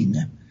sing.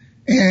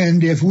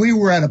 And if we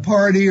were at a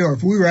party or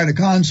if we were at a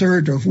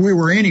concert or if we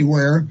were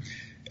anywhere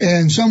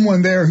and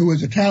someone there who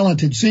was a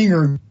talented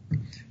singer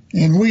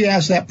and we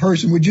asked that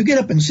person, would you get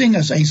up and sing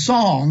us a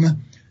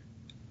song?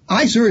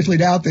 I seriously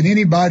doubt that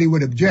anybody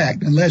would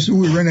object unless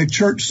we were in a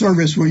church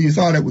service where you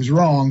thought it was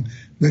wrong.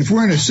 But if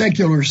we're in a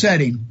secular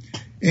setting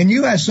and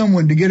you ask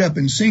someone to get up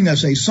and sing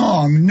us a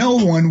song, no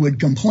one would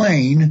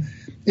complain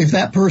if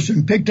that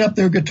person picked up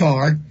their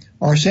guitar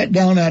or sat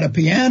down at a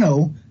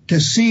piano to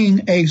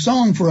sing a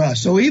song for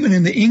us. So even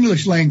in the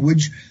English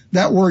language,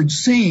 that word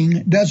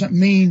sing doesn't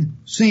mean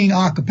sing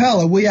a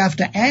cappella. We have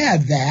to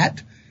add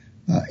that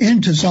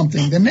into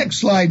something. The next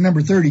slide,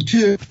 number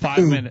 32.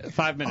 5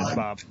 minutes,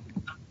 Bob.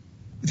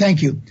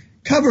 Thank you.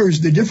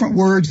 Covers the different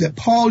words that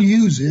Paul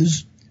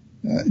uses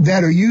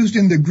that are used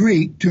in the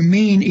Greek to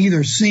mean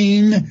either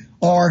sing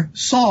or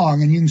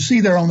song. And you can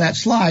see there on that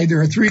slide,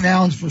 there are 3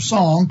 nouns for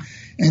song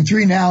and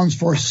 3 nouns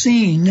for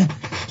sing.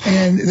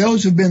 And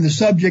those have been the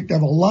subject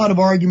of a lot of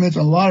arguments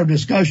and a lot of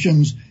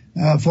discussions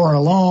for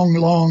a long,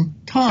 long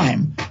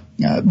time.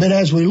 But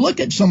as we look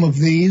at some of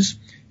these,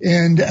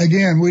 and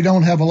again, we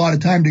don't have a lot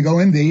of time to go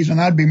in these, and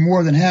I'd be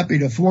more than happy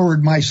to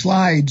forward my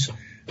slides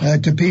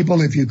to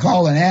people if you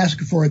call and ask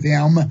for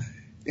them.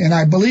 And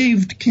I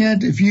believed,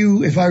 Kent,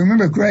 if I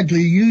remember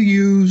correctly, you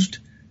used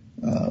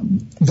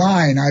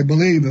Vine, I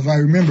believe, if I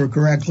remember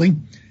correctly.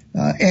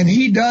 And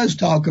he does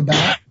talk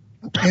about,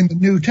 in the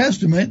New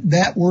Testament,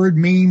 that word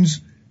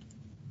means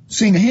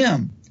sing a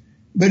hymn.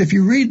 But if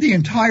you read the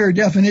entire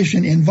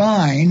definition in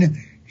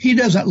Vine, he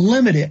doesn't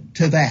limit it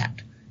to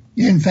that.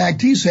 In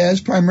fact, he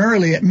says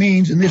primarily it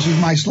means, and this is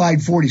my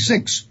slide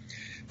 46,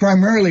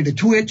 primarily to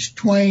twitch,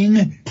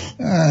 twang,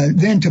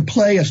 then to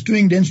play a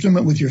stringed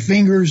instrument with your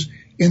fingers.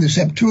 In the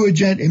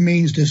Septuagint, it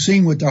means to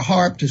sing with the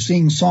harp, to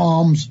sing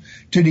psalms,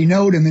 to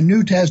denote in the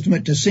New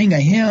Testament to sing a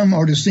hymn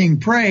or to sing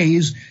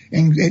praise,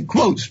 and it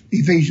quotes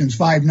Ephesians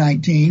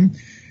 5:19.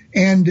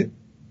 And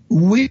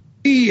we,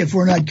 if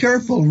we're not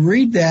careful,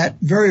 read that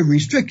very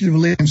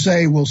restrictively and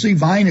say, well, see,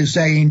 Vine is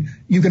saying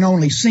you can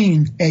only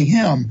sing a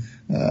hymn.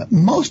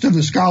 Most of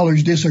the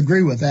scholars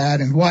disagree with that,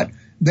 and what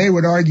they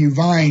would argue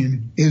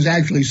Vine is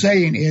actually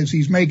saying is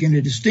he's making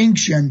a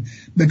distinction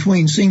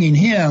between singing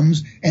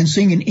hymns and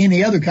singing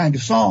any other kind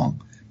of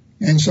song.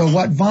 And so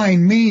what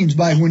Vine means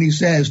by when he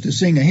says to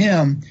sing a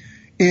hymn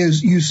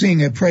is you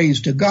sing a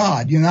praise to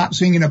God. You're not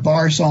singing a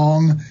bar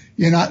song.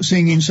 You're not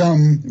singing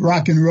some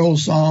rock and roll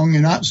song.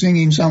 You're not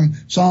singing some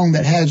song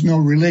that has no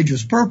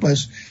religious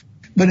purpose.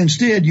 But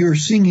instead you're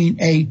singing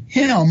a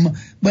hymn,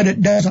 but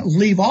it doesn't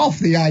leave off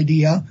the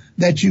idea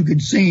that you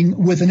could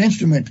sing with an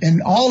instrument.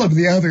 And all of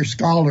the other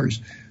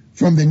scholars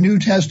from the New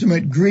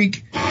Testament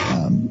Greek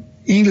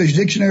English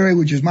Dictionary,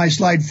 which is my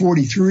slide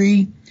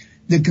 43,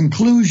 the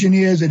conclusion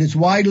is that it's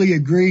widely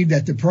agreed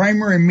that the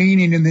primary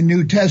meaning in the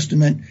New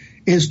Testament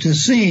is to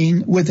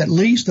sing with at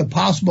least a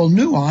possible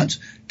nuance,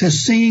 to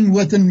sing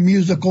with a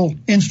musical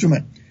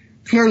instrument.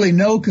 Clearly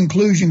no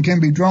conclusion can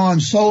be drawn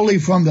solely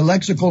from the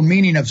lexical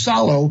meaning of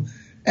solo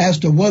as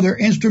to whether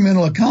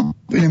instrumental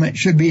accompaniment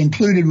should be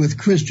included with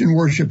Christian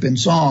worship and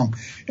song.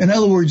 In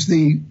other words,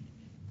 the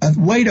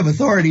weight of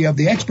authority of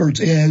the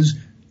experts is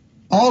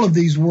all of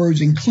these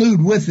words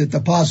include with it the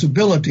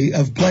possibility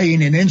of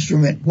playing an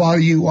instrument while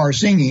you are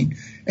singing.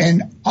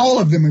 And all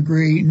of them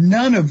agree,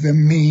 none of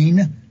them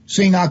mean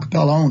sing a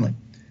cappella only.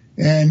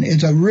 And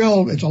it's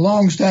a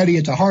long study,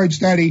 it's a hard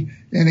study,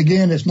 and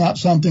again, it's not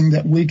something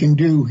that we can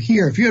do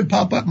here. If you would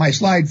pop up my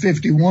slide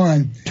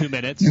 51. 2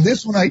 minutes. And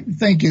this one I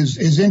think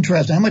is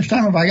interesting. How much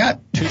time have I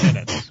got? 2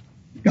 minutes.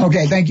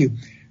 Okay, thank you.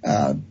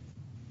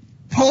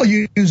 Paul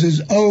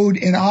uses ode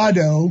and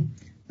ado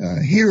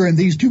here in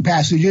these two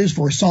passages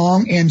for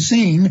song and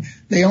sing.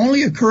 They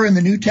only occur in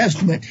the New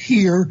Testament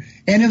here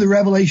and in the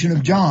Revelation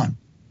of John.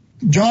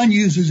 John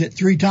uses it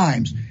 3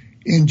 times.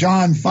 In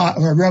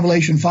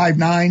Revelation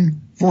 5:9,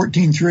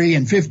 14:3,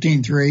 and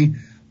 15:3,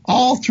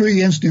 all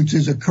 3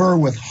 instances occur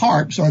with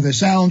harps or the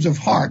sounds of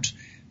harps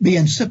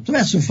being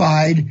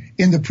specified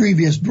in the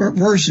previous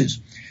verses.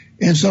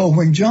 And so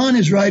when John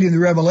is writing the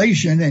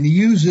Revelation and he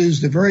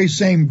uses the very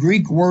same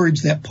Greek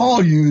words that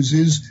Paul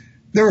uses,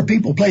 there are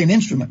people playing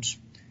instruments.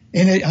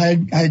 And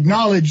I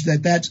acknowledge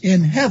that that's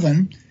in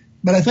heaven,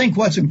 but I think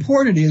what's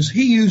important is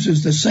he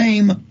uses the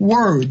same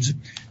words.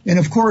 And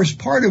of course,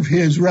 part of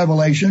his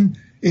revelation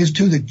is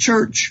to the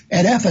church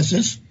at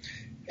Ephesus.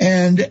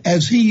 And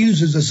as he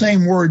uses the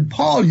same word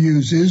Paul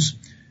uses,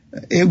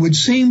 it would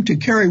seem to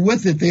carry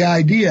with it the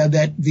idea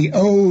that the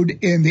ode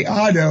and the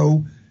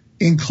ado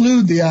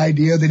include the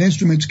idea that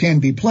instruments can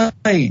be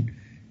played.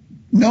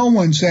 No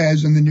one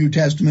says in the New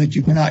Testament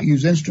you cannot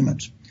use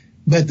instruments,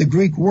 but the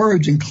Greek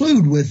words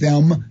include with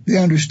them the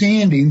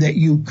understanding that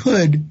you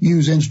could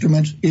use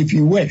instruments if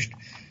you wished.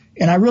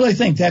 And I really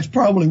think that's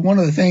probably one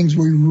of the things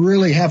we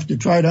really have to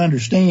try to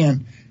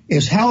understand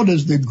is how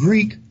does the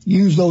Greek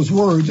use those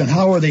words and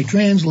how are they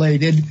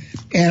translated,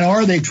 and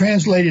are they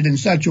translated in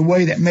such a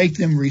way that make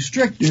them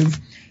restrictive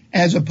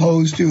as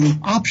opposed to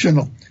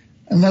optional?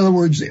 In other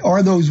words,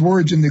 are those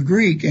words in the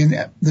Greek,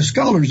 and the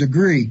scholars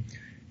agree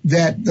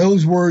that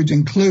those words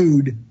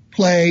include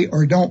play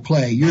or don't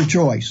play, your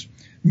choice.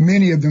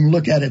 Many of them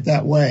look at it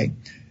that way.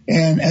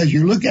 And as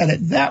you look at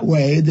it that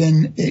way,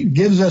 then it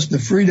gives us the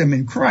freedom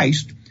in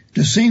Christ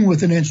to sing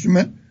with an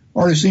instrument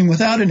or to sing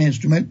without an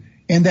instrument,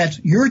 and that's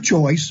your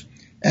choice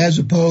as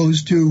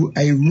opposed to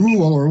a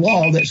rule or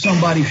law that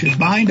somebody should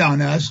bind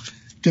on us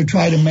to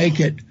try to make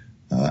it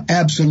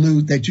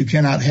absolute that you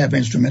cannot have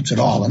instruments at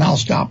all. And I'll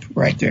stop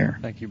right there.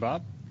 Thank you,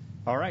 Bob.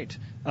 All right.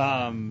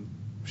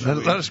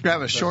 Let us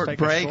grab a short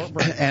break.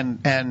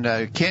 And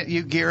Kent,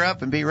 you gear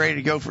up and be ready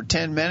to go for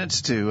 10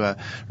 minutes to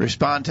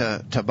respond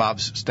to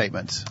Bob's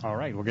statements. All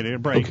right, we're going to get a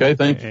break. Okay,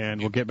 thank you.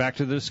 And we'll get back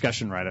to the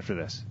discussion right after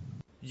this.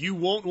 You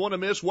won't want to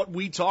miss what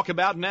we talk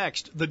about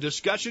next. The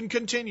discussion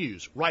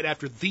continues right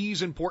after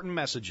these important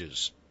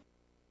messages.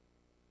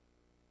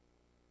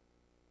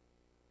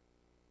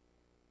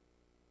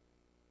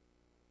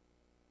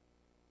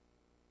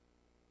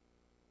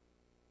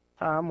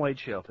 Hi, I'm Wade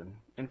Shelton.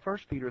 In 1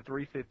 Peter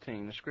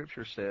 3:15, the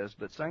Scripture says,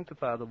 "But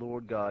sanctify the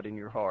Lord God in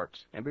your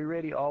hearts, and be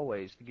ready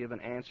always to give an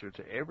answer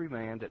to every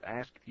man that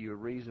asketh you a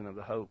reason of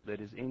the hope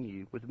that is in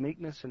you, with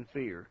meekness and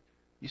fear."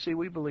 You see,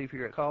 we believe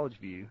here at College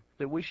View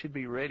that we should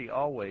be ready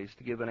always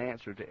to give an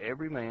answer to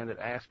every man that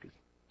asketh.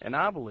 And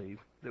I believe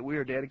that we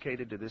are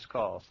dedicated to this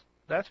cause.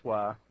 That's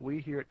why we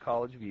here at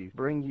College View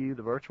bring you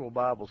the virtual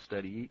Bible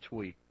study each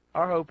week.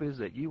 Our hope is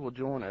that you will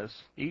join us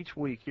each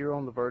week here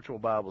on the virtual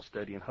Bible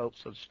study in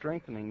hopes of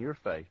strengthening your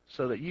faith,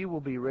 so that you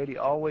will be ready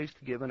always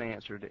to give an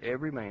answer to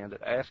every man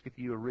that asketh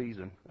you a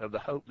reason of the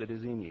hope that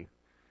is in you.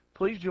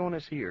 Please join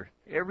us here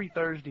every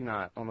Thursday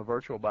night on the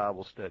virtual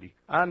Bible study.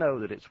 I know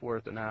that it's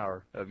worth an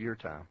hour of your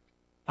time.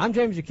 I'm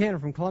James Buchanan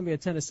from Columbia,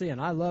 Tennessee,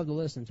 and I love to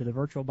listen to the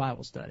virtual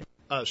Bible study.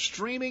 A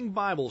streaming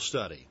Bible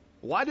study.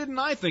 Why didn't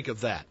I think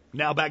of that?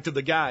 Now back to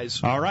the guys.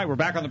 All right, we're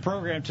back on the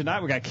program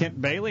tonight. We got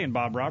Kent Bailey and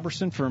Bob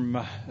Roberson from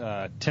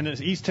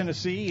East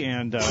Tennessee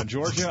and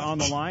Georgia on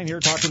the line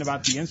here talking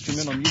about the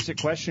instrumental music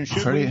question.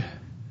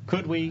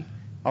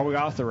 Are we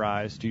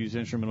authorized to use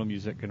instrumental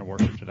music in a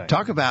worship today?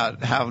 Talk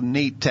about how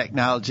neat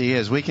technology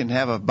is. We can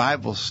have a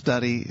Bible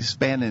study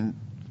spanning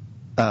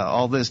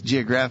all this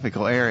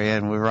geographical area,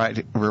 and we're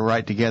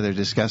right together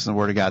discussing the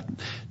Word of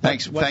God.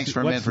 Thanks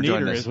for men for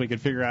joining us. Is we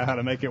could figure out how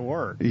to make it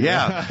work.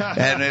 Yeah,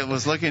 and it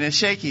was looking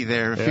shaky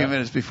there a few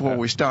minutes before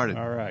we started.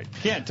 All right.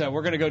 Kent,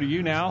 we're going to go to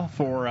you now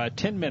for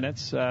 10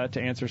 minutes to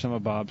answer some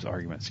of Bob's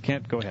arguments.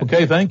 Kent, go ahead.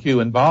 Okay, thank you.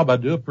 And Bob, I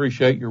do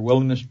appreciate your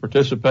willingness to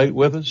participate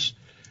with us.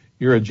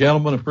 You're a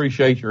gentleman.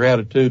 Appreciate your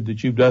attitude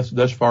that you've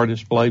thus far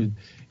displayed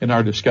in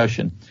our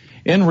discussion.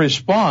 In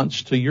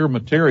response to your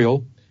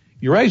material,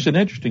 you raised an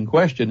interesting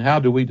question. How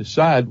do we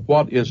decide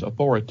what is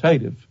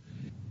authoritative?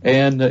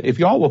 And if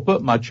y'all will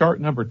put my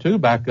chart number 2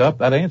 back up,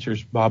 that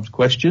answers Bob's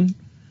question.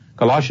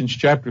 Colossians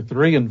chapter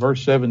 3 and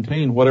verse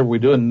 17, whatever we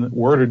do in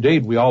word or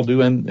deed, we all do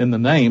in the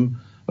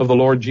name of the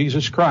Lord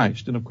Jesus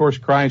Christ. And of course,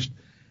 Christ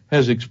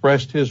has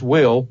expressed his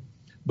will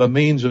by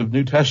means of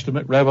New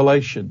Testament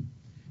revelation.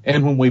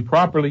 And when we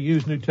properly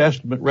use New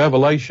Testament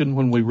revelation,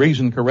 when we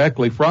reason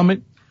correctly from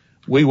it,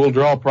 we will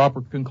draw a proper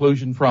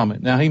conclusion from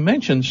it. Now, he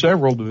mentioned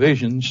several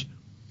divisions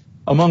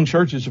among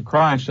churches of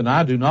Christ, and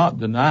I do not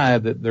deny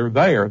that they're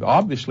there.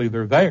 Obviously,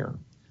 they're there.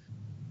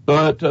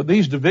 But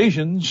these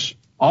divisions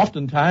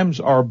oftentimes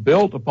are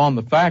built upon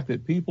the fact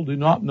that people do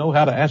not know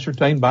how to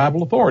ascertain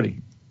Bible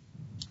authority.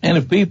 And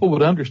if people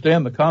would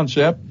understand the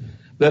concept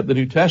that the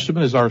New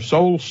Testament is our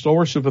sole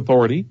source of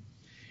authority,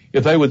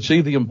 if they would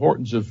see the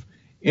importance of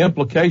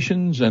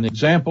implications and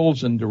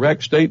examples and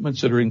direct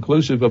statements that are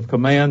inclusive of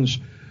commands,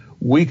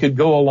 we could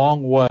go a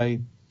long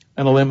way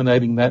in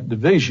eliminating that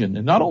division.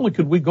 And not only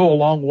could we go a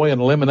long way in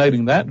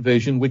eliminating that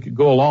division, we could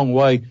go a long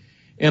way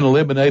in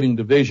eliminating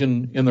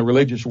division in the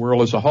religious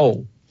world as a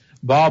whole.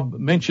 Bob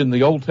mentioned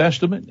the Old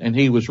Testament, and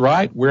he was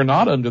right. We're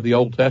not under the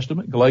Old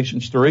Testament.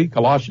 Galatians 3,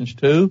 Colossians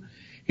 2,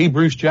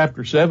 Hebrews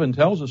chapter 7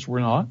 tells us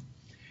we're not.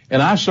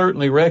 And I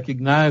certainly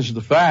recognize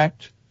the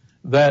fact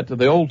that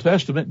the Old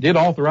Testament did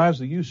authorize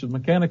the use of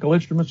mechanical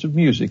instruments of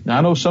music. Now,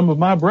 I know some of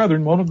my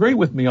brethren won't agree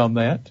with me on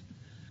that.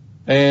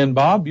 And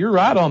Bob, you're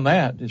right on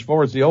that. As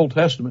far as the Old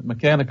Testament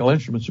mechanical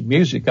instruments of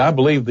music, I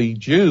believe the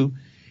Jew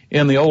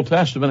in the Old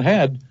Testament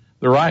had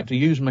the right to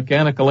use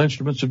mechanical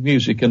instruments of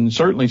music. And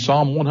certainly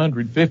Psalm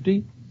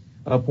 150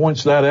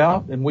 points that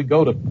out. And we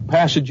go to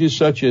passages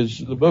such as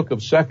the book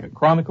of 2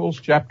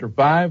 Chronicles chapter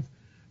 5,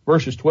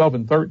 verses 12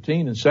 and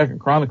 13, and 2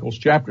 Chronicles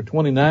chapter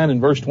 29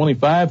 and verse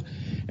 25.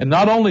 And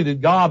not only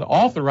did God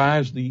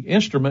authorize the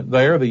instruments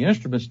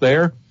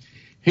there,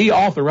 he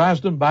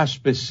authorized them by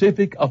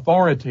specific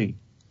authority.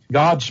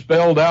 God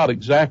spelled out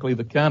exactly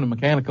the kind of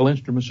mechanical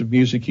instruments of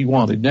music he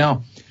wanted.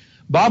 Now,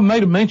 Bob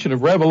made a mention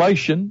of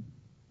Revelation.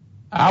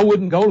 I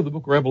wouldn't go to the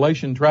book of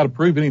Revelation and try to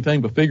prove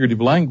anything but figurative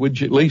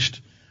language, at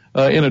least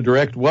in a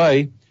direct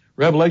way.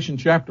 Revelation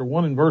chapter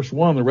 1 and verse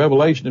 1, the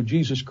revelation of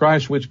Jesus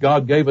Christ, which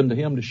God gave unto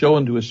him to show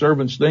unto his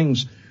servants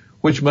things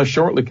which must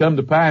shortly come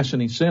to pass,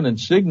 and he sent and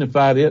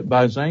signified it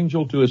by his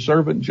angel to his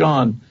servant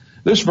John.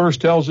 This verse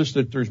tells us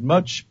that there's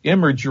much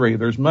imagery,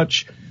 there's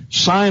much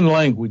sign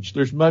language,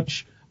 there's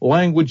much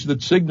language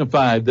that's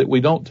signified that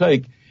we don't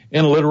take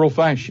in a literal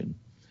fashion.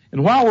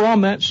 And while we're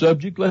on that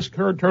subject, let's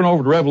turn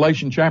over to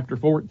Revelation chapter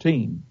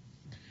 14.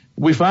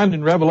 We find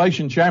in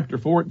Revelation chapter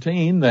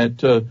 14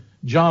 that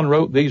John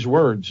wrote these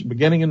words,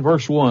 beginning in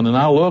verse 1, And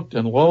I looked,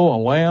 and lo, a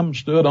lamb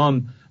stood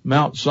on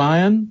Mount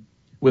Zion,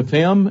 with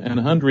him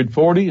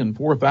 140 and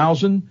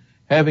 4,000,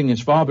 having his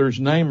Father's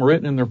name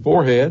written in their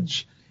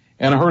foreheads.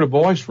 And I heard a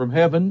voice from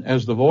heaven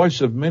as the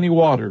voice of many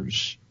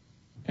waters,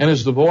 and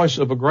as the voice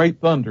of a great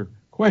thunder.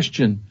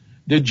 Question,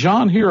 did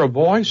John hear a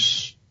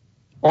voice,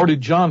 or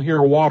did John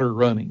hear water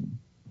running?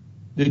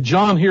 Did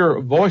John hear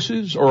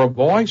voices or a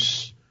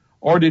voice,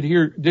 or did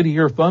he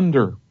hear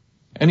thunder?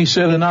 And he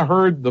said, and I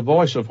heard the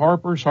voice of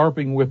harpers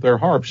harping with their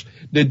harps.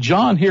 Did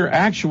John hear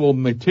actual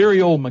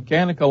material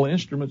mechanical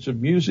instruments of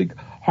music,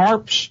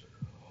 harps,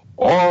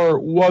 or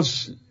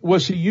was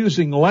he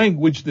using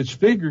language that's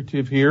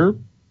figurative here,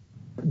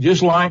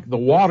 just like the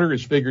water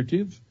is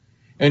figurative,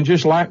 and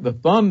just like the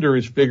thunder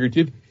is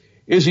figurative?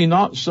 Is he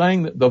not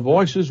saying that the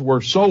voices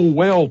were so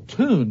well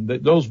tuned,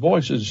 that those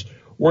voices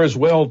were as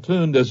well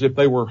tuned as if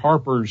they were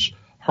harpers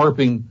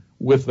harping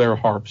with their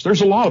harps?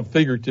 There's a lot of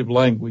figurative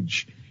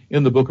language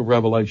in the book of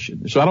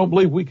Revelation. So I don't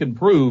believe we can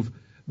prove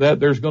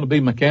that there's going to be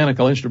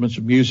mechanical instruments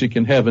of music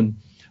in heaven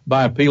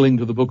by appealing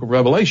to the book of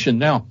Revelation.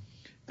 Now,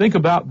 think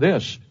about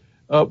this.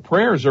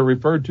 Prayers are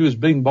referred to as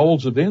being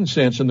bowls of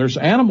incense, and there's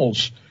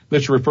animals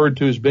that's referred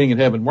to as being in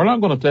heaven. We're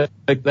not going to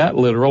take that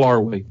literal, are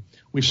we?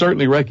 We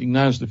certainly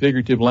recognize the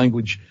figurative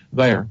language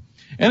there.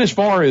 And as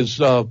far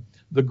as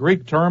the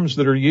Greek terms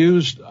that are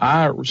used.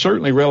 I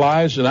certainly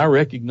realize and I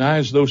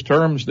recognize those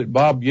terms that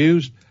Bob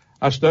used.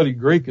 I studied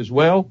Greek as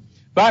well.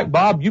 In fact,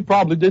 Bob, you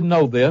probably didn't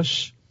know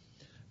this,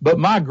 but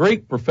my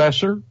Greek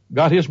professor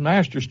got his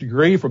master's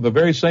degree from the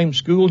very same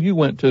school you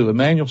went to,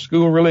 Emmanuel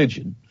School of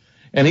Religion,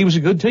 and he was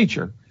a good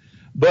teacher.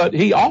 But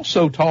he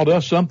also taught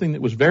us something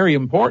that was very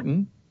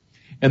important,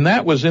 and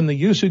that was in the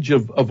usage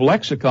of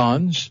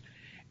lexicons.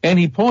 And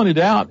he pointed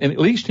out, and at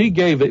least he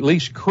gave at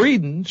least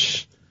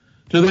credence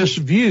to this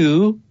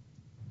view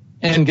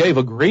and gave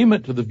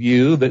agreement to the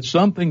view that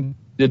something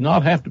did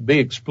not have to be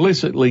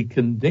explicitly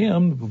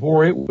condemned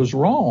before it was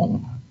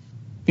wrong.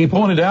 He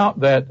pointed out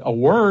that a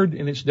word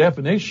in its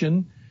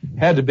definition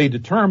had to be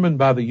determined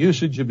by the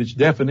usage of its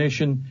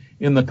definition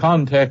in the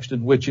context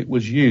in which it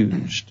was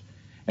used.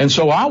 And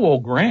so I will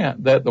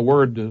grant that the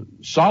word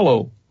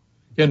solo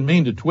can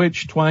mean to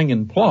twitch, twang,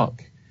 and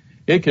pluck.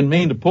 It can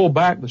mean to pull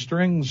back the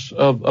strings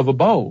of a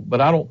bow, but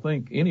I don't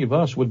think any of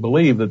us would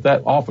believe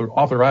that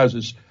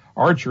authorizes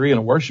archery in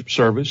a worship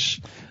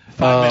service.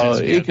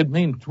 It could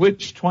mean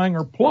twitch, twang,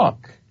 or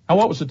pluck. Now,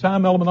 what was the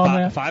time element on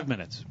that? 5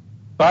 minutes.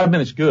 5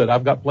 minutes, good.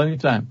 I've got plenty of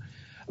time.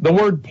 The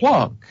word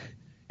pluck,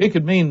 it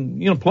could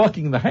mean,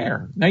 plucking the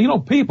hair. Now,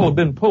 people have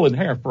been pulling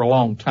hair for a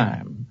long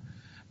time,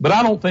 but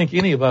I don't think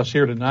any of us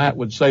here tonight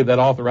would say that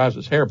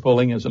authorizes hair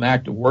pulling as an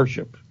act of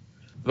worship.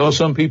 Though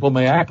some people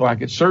may act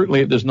like it, certainly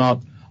it does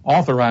not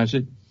authorize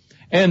it.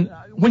 And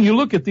when you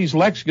look at these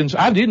lexicons,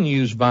 I didn't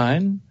use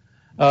Vine.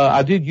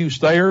 I did use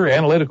Thayer,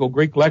 Analytical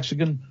Greek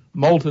Lexicon,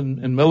 Moulton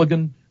and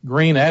Milligan,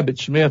 Green, Abbott,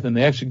 Smith, and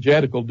the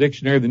Exegetical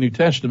Dictionary of the New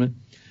Testament.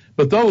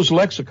 But those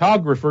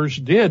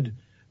lexicographers did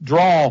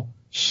draw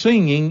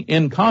singing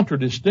in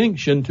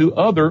contradistinction to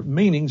other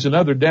meanings and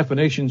other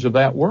definitions of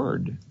that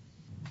word.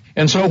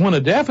 And so when a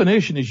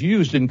definition is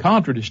used in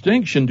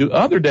contradistinction to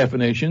other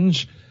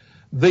definitions,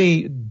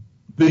 the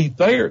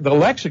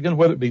lexicon,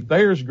 whether it be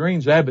Thayer's,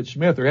 Green's, Abbott,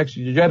 Smith, or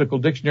Exegetical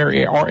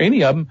Dictionary, or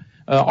any of them,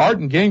 Art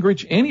and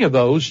Gingrich, any of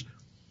those,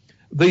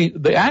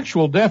 the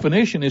actual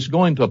definition is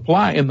going to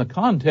apply in the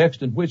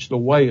context in which the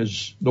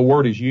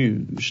word is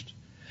used.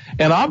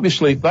 And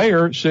obviously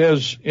Thayer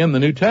says in the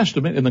New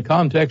Testament, in the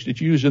context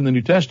it's used in the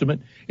New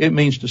Testament, it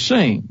means to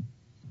sing.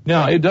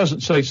 Now, it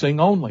doesn't say sing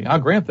only. I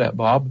grant that,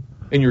 Bob,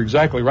 and you're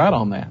exactly right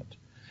on that.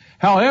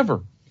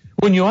 However,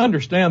 when you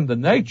understand the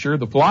nature,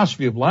 the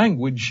philosophy of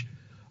language,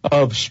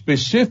 of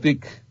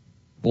specific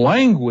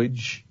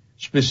language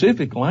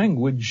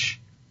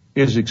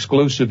is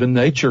exclusive in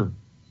nature.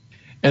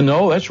 And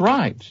no, that's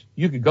right.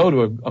 You could go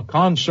to a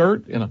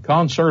concert in a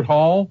concert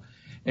hall,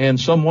 and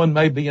someone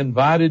may be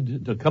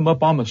invited to come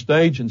up on the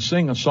stage and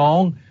sing a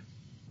song.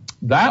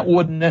 That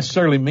wouldn't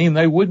necessarily mean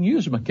they wouldn't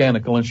use a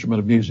mechanical instrument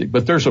of music,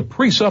 but there's a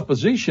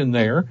presupposition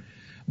there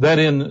that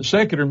in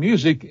secular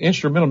music,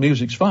 instrumental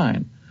music's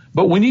fine.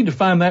 But we need to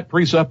find that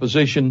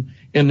presupposition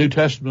in New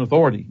Testament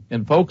authority.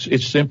 And folks,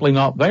 it's simply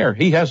not there.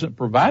 He hasn't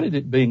provided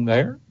it being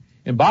there.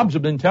 And Bob's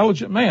an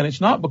intelligent man.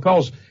 It's not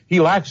because he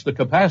lacks the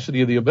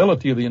capacity or the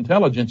ability or the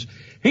intelligence.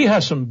 He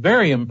has some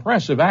very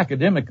impressive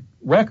academic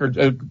records,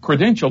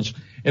 credentials.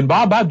 And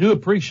Bob, I do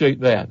appreciate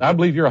that. I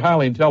believe you're a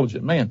highly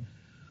intelligent man.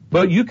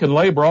 But you can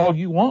labor all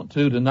you want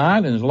to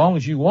tonight, and as long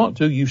as you want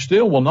to, you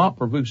still will not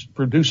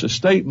produce a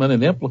statement,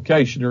 an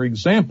implication, or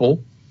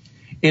example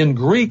in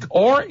Greek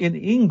or in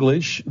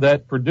English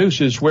that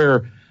produces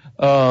where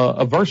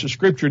a verse of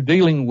Scripture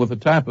dealing with a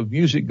type of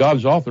music God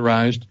has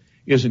authorized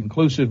is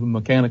inclusive of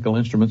mechanical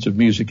instruments of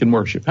music and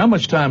worship. How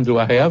much time do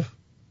I have?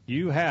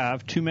 You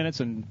have 2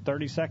 minutes and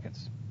 30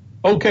 seconds.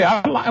 Okay,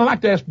 I'd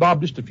like to ask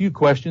Bob just a few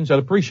questions. I'd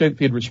appreciate if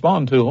he'd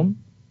respond to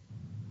them.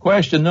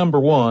 Question number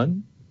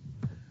 1.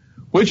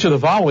 Which of the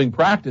following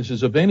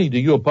practices, if any, do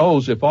you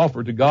oppose if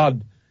offered to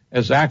God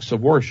as acts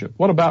of worship?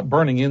 What about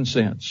burning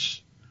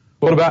incense?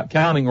 What about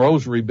counting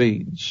rosary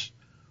beads?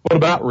 What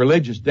about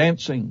religious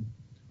dancing?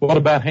 What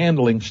about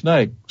handling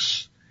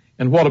snakes?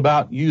 And what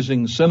about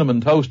using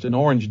cinnamon toast and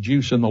orange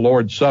juice in the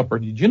Lord's Supper?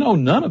 Did you know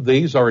none of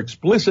these are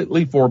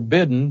explicitly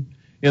forbidden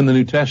in the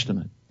New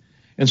Testament?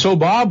 And so,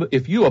 Bob,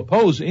 if you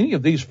oppose any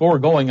of these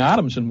foregoing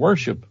items in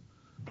worship,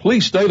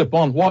 please state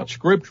upon what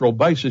scriptural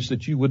basis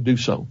that you would do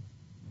so.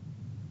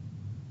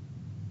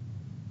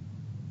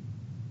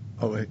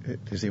 Oh,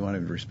 does he want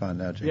to respond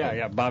now, Jacob?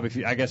 Yeah, Bob,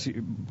 I guess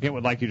Kent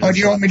would like you to respond.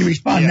 Do you want me to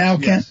respond now,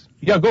 Kent? Yes.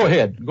 Yeah, go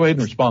ahead. Go ahead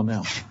and respond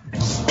now.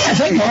 I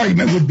think the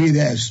argument would be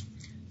this.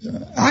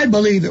 I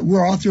believe that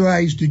we're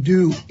authorized to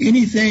do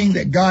anything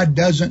that God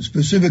doesn't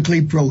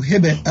specifically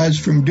prohibit us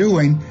from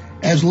doing,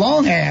 as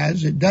long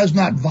as it does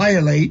not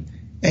violate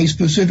a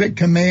specific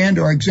command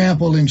or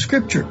example in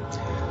Scripture.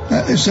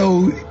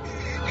 So,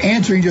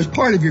 answering just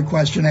part of your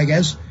question, I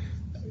guess,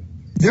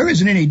 there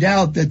isn't any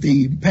doubt that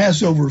the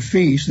Passover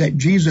feast that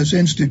Jesus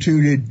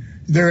instituted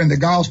there in the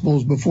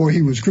Gospels before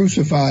he was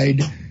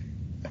crucified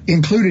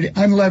included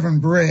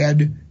unleavened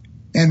bread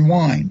and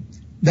wine.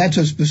 That's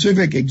a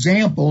specific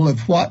example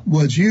of what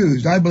was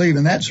used. I believe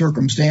in that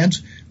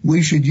circumstance,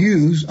 we should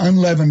use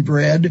unleavened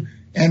bread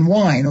and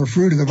wine, or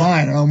fruit of the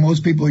vine. I know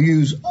most people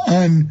use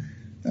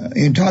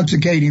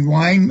intoxicating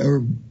wine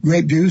or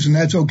grape juice, and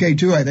that's okay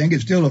too. I think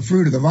it's still a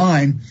fruit of the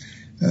vine.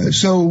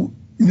 So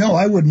no,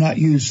 I would not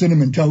use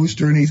cinnamon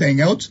toast or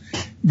anything else,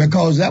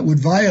 because that would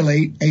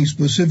violate a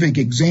specific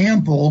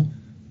example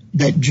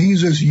that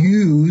Jesus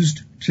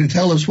used to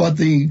tell us what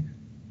the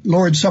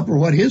Lord's Supper,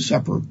 what his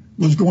supper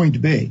was going to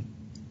be.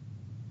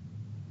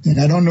 And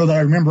I don't know that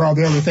I remember all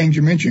the other things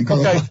you mentioned.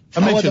 Okay, I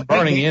mentioned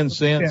burning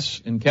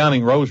incense and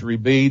counting rosary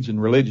beads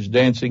and religious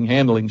dancing,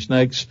 handling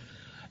snakes.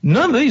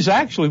 None of these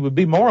actually would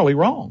be morally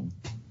wrong.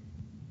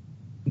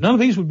 None of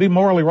these would be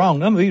morally wrong.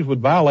 None of these would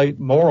violate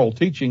moral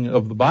teaching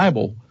of the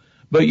Bible.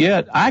 But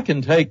yet I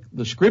can take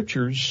the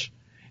scriptures,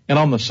 and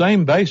on the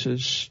same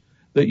basis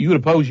that you would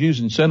oppose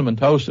using cinnamon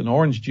toast and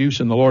orange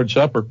juice in the Lord's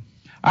Supper,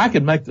 I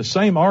could make the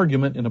same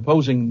argument in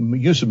opposing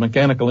use of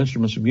mechanical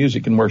instruments of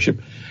music in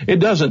worship. It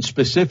doesn't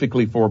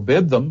specifically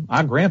forbid them.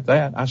 I grant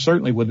that. I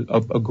certainly would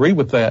agree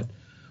with that.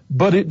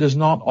 But it does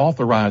not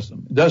authorize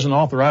them. It doesn't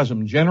authorize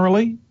them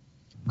generally,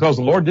 because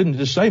the Lord didn't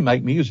just say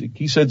make music.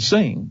 He said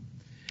sing.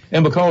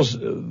 And because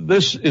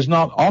this is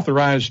not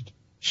authorized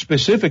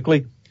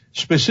specifically,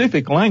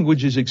 specific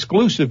language is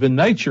exclusive in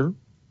nature.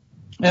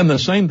 And the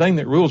same thing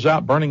that rules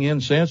out burning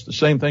incense, the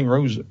same thing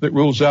that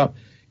rules out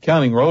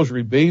counting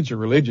rosary beads or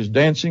religious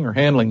dancing or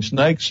handling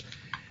snakes.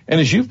 And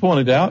as you've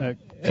pointed out,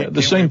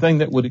 the same thing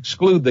that would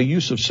exclude the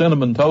use of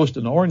cinnamon toast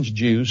and orange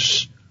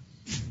juice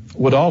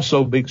would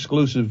also be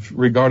exclusive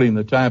regarding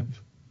the type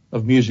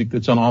of music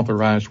that's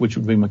unauthorized, which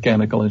would be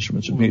mechanical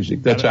instruments of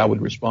music. That's how I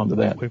would respond to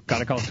that. We've got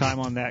to call time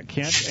on that,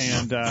 Kent.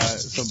 And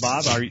so,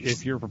 Bob,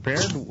 if you're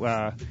prepared, we'll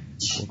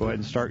go ahead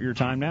and start your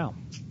time now.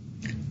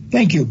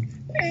 Thank you.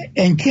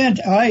 And Kent,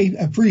 I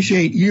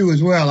appreciate you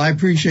as well. I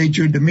appreciate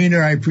your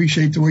demeanor. I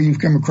appreciate the way you've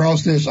come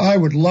across this. I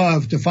would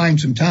love to find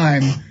some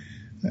time,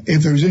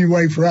 if there's any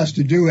way for us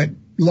to do it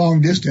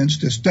long distance,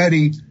 to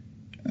study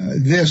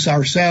this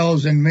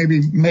ourselves and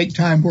maybe make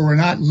time where we're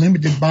not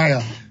limited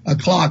by a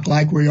clock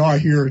like we are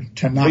here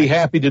tonight. Be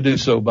happy to do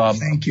so, Bob.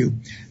 Thank you.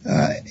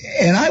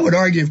 And I would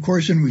argue, of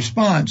course, in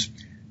response,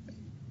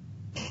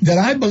 that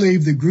I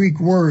believe the Greek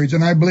words,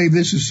 and I believe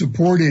this is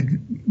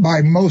supported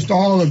by most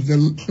all of the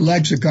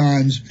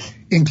lexicons,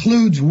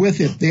 includes with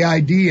it the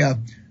idea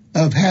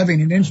of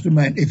having an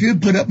instrument. If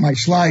you'd put up my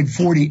slide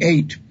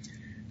 48,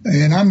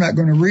 and I'm not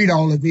going to read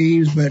all of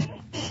these, but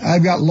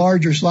I've got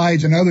larger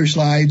slides and other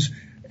slides,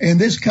 and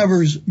this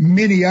covers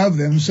many of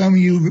them. Some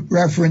you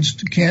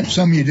referenced, Kent,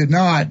 some you did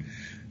not.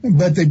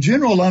 But the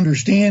general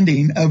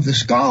understanding of the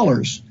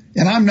scholars,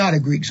 and I'm not a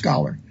Greek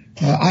scholar.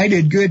 I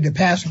did good to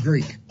pass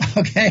Greek,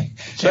 okay?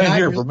 Same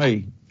here for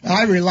me.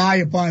 I rely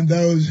upon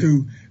those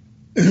who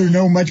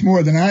know much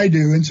more than I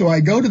do. And so I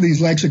go to these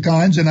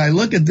lexicons and I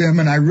look at them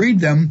and I read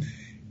them,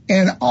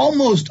 and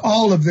almost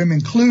all of them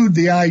include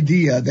the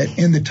idea that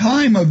in the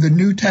time of the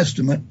New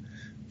Testament,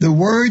 the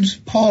words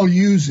Paul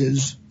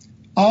uses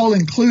all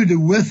included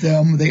with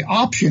them the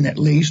option, at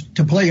least,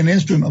 to play an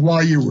instrument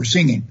while you were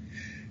singing.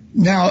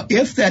 Now,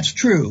 if that's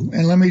true,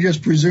 and let me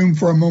just presume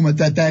for a moment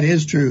that that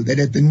is true, that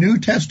at the New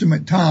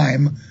Testament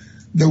time,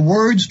 the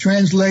words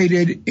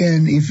translated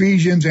in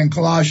Ephesians and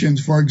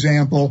Colossians, for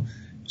example,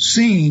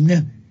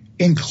 sing,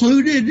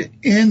 included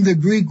in the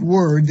Greek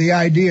word the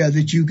idea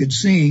that you could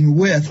sing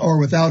with or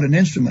without an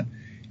instrument.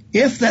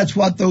 If that's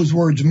what those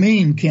words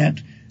mean,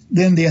 Kent,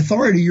 then the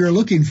authority you're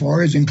looking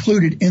for is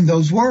included in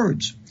those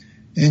words.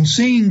 And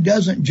sing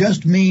doesn't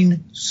just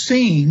mean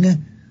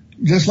sing,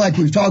 just like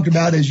we've talked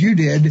about as you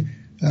did.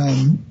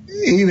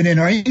 Even in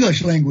our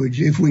English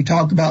language, if we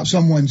talk about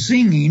someone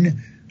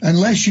singing,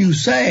 unless you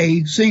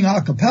say sing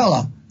a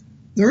cappella,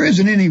 there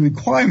isn't any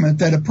requirement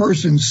that a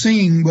person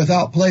sing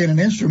without playing an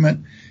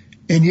instrument.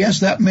 And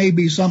yes, that may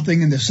be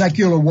something in the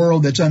secular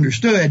world that's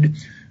understood,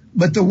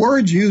 but the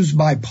words used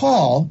by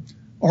Paul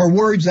are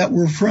words that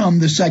were from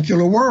the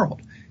secular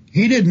world.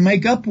 He didn't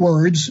make up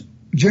words,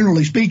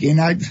 generally speaking.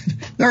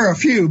 There are a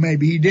few,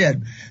 maybe he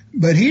did.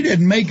 But he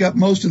didn't make up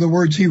most of the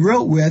words he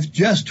wrote with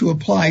just to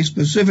apply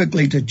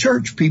specifically to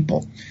church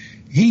people.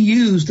 He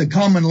used the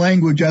common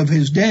language of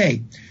his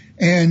day.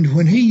 And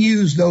when he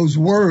used those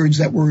words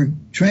that were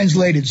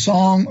translated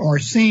song or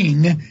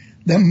sing,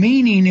 the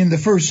meaning in the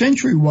first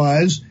century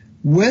was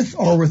with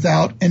or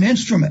without an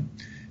instrument.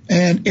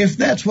 And if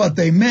that's what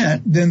they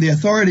meant, then the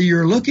authority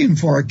you're looking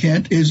for,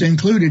 Kent, is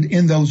included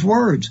in those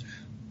words.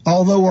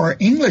 Although our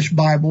English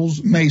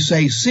Bibles may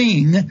say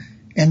sing,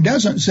 and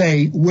doesn't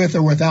say with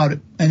or without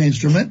an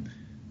instrument,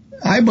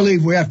 I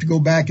believe we have to go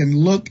back and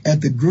look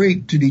at the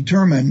Greek to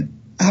determine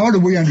how do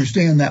we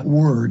understand that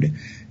word.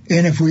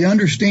 And if we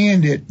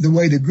understand it the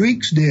way the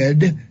Greeks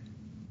did,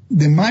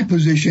 then my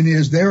position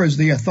is there is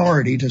the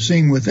authority to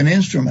sing with an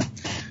instrument.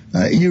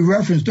 You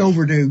referenced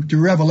over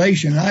to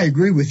Revelation. I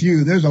agree with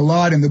you. There's a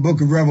lot in the book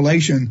of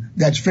Revelation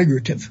that's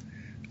figurative.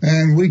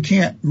 And we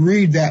can't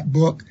read that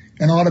book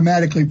and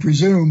automatically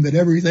presume that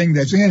everything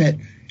that's in it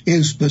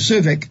is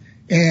specific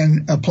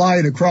and apply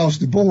it across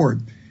the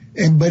board.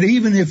 But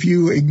even if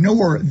you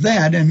ignore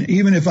that, and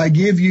even if I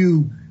give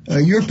you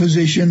your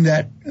position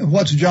that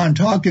what's John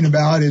talking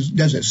about is,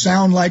 does it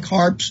sound like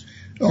harps?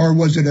 or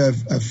was it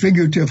a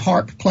figurative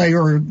harp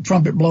player or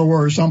trumpet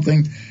blower or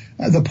something?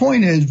 The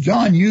point is,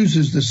 John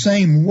uses the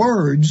same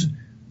words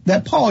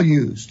that Paul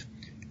used,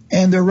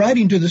 and they're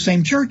writing to the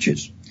same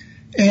churches.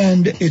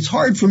 And it's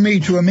hard for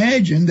me to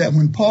imagine that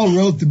when Paul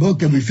wrote the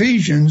book of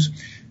Ephesians,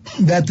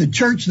 that the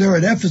church there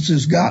at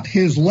Ephesus got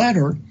his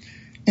letter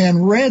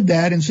and read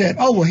that and said,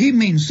 oh, well, he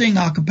means sing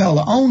a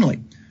cappella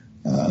only,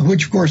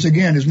 which, of course,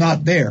 again, is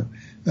not there.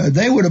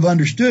 They would have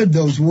understood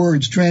those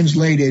words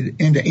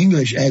translated into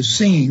English as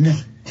sing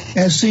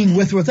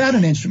with or without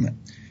an instrument.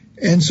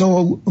 And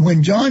so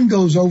when John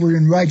goes over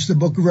and writes the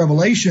book of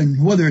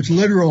Revelation, whether it's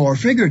literal or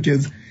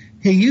figurative,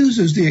 he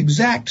uses the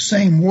exact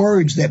same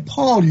words that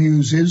Paul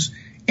uses.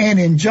 And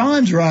in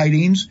John's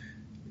writings,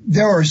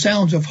 there are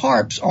sounds of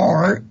harps,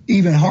 or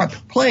even harp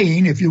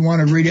playing, if you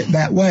want to read it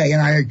that way.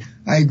 And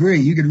I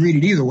agree, you could read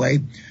it either way.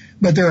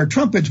 But there are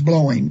trumpets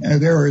blowing,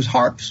 there is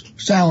harps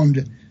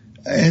sound,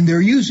 and they're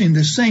using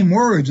the same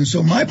words. And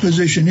so my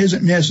position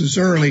isn't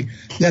necessarily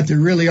that there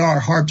really are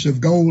harps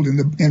of gold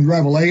in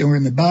Revelation or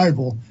in the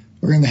Bible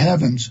or in the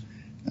heavens.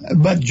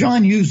 But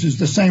John uses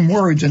the same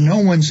words, and no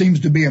one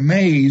seems to be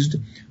amazed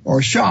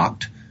or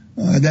shocked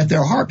that there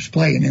are harps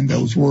playing in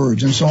those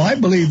words. And so I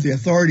believe the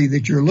authority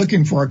that you're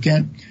looking for,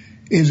 Kent,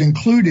 is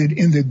included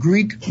in the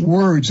Greek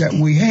words that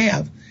we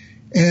have.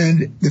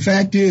 And the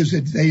fact is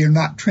that they are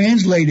not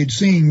translated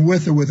singing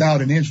with or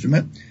without an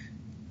instrument.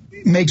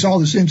 It makes all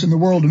the sense in the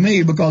world to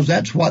me, because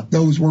that's what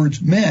those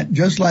words meant.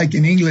 Just like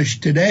in English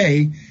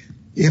today,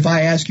 if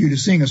I ask you to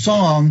sing a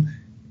song,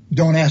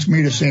 don't ask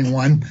me to sing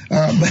one,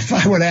 but if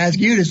I would ask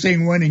you to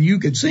sing one and you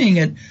could sing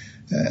it,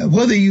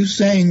 whether you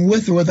sang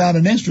with or without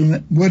an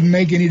instrument wouldn't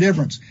make any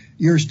difference.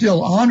 You're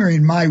still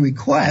honoring my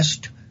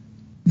request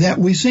that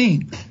we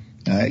sing.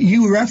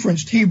 You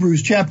referenced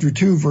Hebrews chapter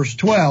 2, verse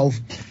 12.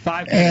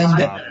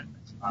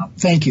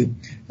 Thank you.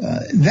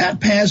 That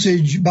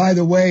passage, by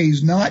the way,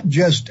 is not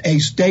just a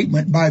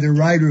statement by the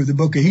writer of the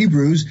book of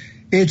Hebrews.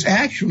 It's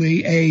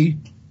actually a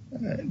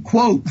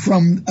quote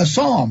from a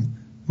psalm,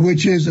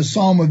 which is a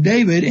psalm of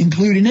David,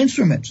 including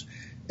instruments.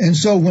 And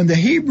so when the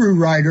Hebrew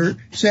writer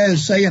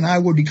says, saying, I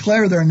will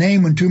declare their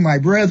name unto my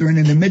brethren,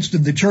 in the midst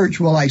of the church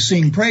will I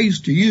sing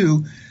praise to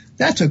you,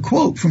 that's a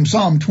quote from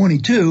Psalm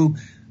 22,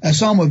 a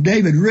psalm of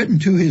David written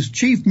to his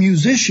chief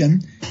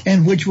musician,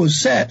 and which was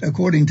set,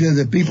 according to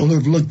the people who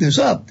have looked this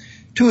up,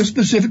 to a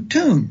specific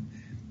tune.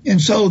 And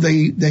so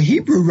the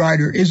Hebrew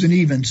writer isn't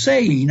even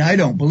saying, I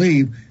don't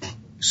believe,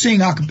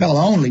 sing a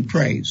cappella only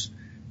praise,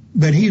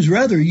 but he's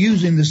rather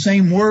using the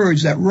same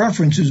words that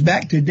references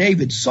back to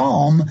David's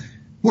psalm,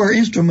 where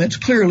instruments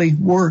clearly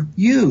were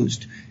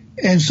used.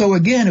 And so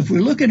again, if we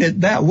look at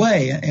it that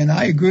way, and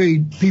I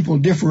agree people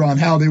differ on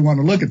how they want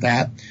to look at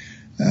that,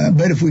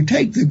 but if we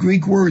take the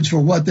Greek words for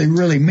what they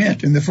really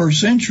meant in the first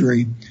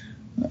century,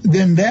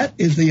 then that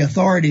is the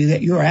authority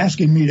that you're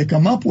asking me to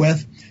come up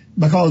with,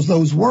 because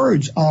those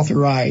words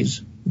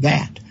authorize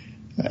that.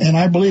 And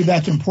I believe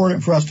that's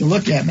important for us to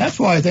look at. And that's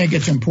why I think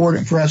it's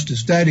important for us to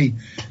study,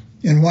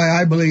 and why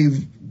I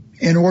believe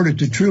in order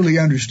to truly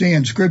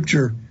understand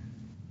Scripture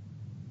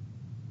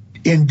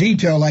in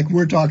detail like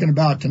we're talking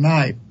about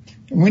tonight,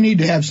 we need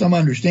to have some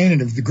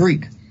understanding of the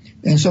Greek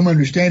and some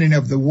understanding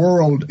of the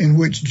world in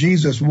which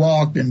Jesus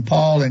walked and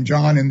Paul and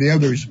John and the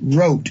others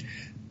wrote.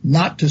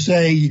 Not to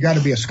say you got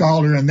to be a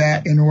scholar in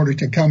that in order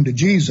to come to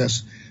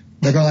Jesus,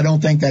 because I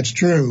don't think that's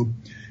true.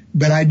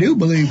 But I do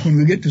believe when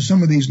we get to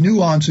some of these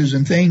nuances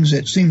and things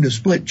that seem to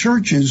split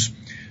churches,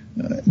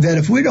 that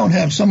if we don't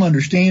have some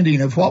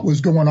understanding of what was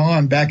going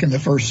on back in the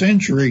first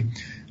century,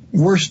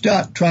 we're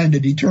stuck trying to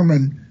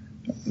determine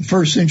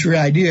first century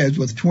ideas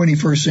with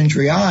 21st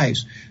century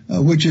eyes,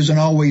 which isn't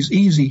always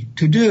easy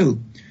to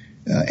do.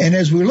 And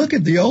as we look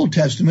at the Old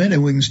Testament,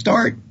 and we can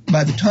start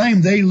by the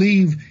time they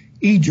leave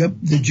Egypt,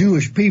 the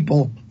Jewish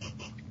people,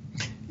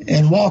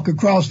 and walk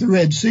across the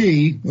Red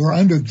Sea, or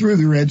through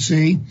the Red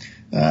Sea,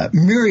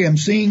 Miriam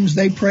sings,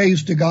 they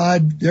praise to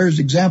God. There's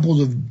examples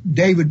of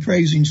David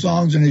praising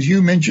songs, and as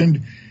you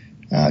mentioned,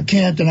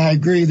 Kent, and I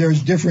agree,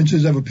 there's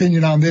differences of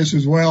opinion on this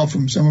as well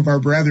from some of our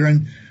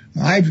brethren.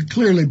 I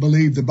clearly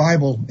believe the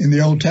Bible in the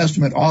Old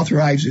Testament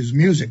authorizes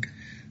music.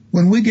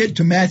 When we get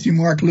to Matthew,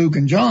 Mark, Luke,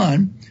 and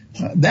John,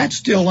 that's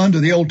still under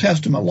the Old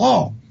Testament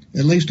law,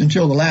 at least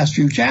until the last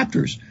few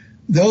chapters.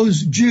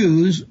 Those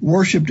Jews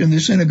worshipped in the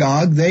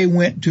synagogue. They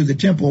went to the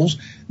temples.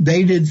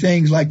 They did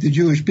things like the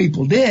Jewish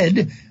people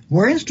did,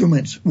 where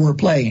instruments were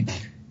playing.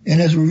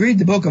 And as we read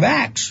the book of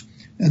Acts,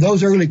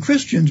 those early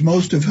Christians,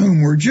 most of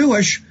whom were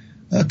Jewish,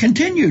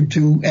 continued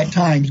to, at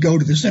times, go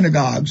to the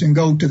synagogues and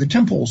go to the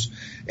temples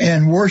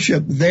and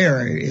worship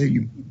there.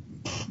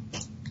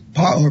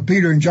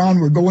 Peter and John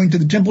were going to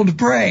the temple to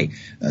pray.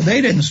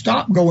 They didn't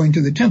stop going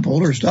to the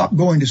temple or stop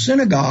going to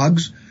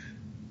synagogues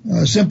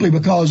simply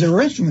because there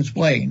were instruments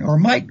playing or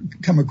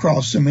might come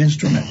across some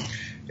instrument.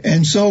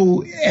 And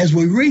so as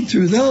we read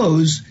through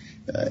those,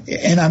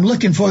 and I'm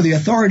looking for the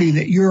authority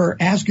that you're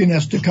asking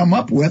us to come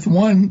up with,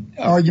 one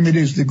argument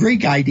is the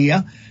Greek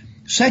idea.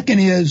 Second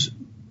is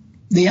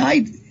the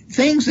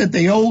things that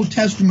the Old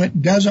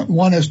Testament doesn't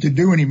want us to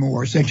do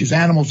anymore, such as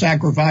animal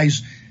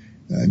sacrifice,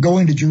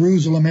 going to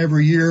Jerusalem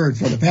every year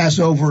for the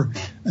Passover.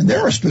 And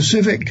there are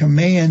specific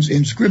commands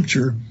in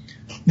Scripture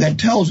that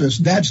tells us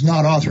that's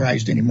not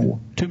authorized anymore.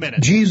 2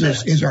 minutes.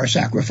 Jesus is our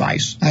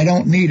sacrifice. I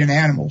don't need an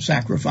animal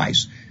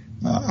sacrifice.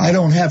 I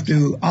don't have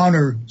to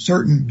honor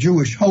certain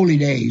Jewish holy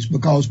days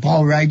because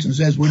Paul writes and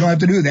says we don't have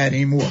to do that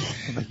anymore.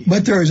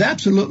 But there is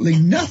absolutely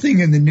nothing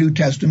in the New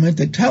Testament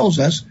that tells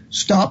us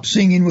stop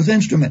singing with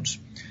instruments.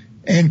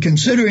 And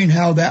considering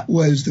how that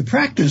was the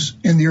practice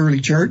in the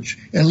early church,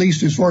 at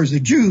least as far as the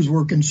Jews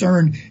were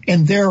concerned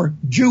in their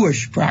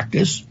Jewish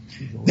practice,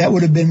 that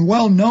would have been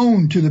well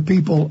known to the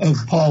people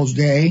of Paul's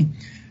day,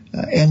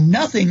 and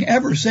nothing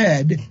ever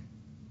said,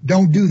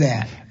 don't do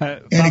that.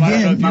 And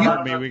again, you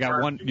heard me.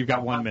 You've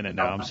got 1 minute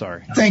now. I'm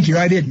sorry. Thank you.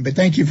 I didn't, but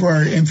thank you for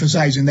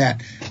emphasizing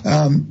that.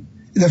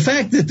 The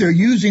fact that they're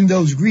using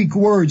those Greek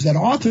words that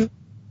author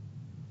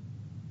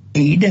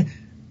need,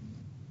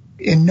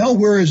 and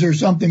nowhere is there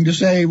something to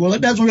say, well,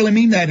 it doesn't really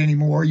mean that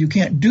anymore. You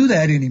can't do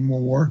that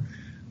anymore.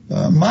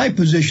 My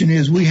position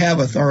is we have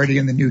authority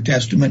in the New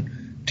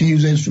Testament to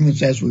use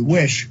instruments as we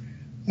wish,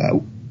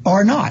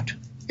 or not.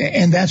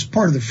 And that's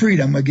part of the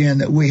freedom, again,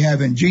 that we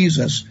have in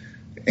Jesus.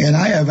 And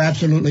I have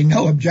absolutely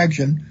no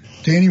objection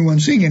to anyone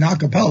singing a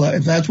cappella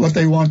if that's what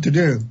they want to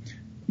do.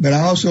 But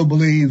I also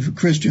believe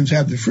Christians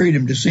have the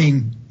freedom to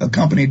sing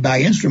accompanied by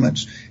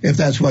instruments if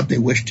that's what they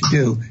wish to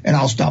do. And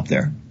I'll stop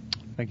there.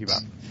 Thank you,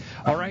 Bob.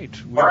 All right.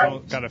 We've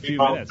got a few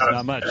minutes,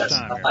 not much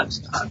time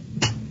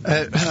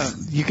here.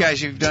 You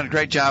guys, you've done a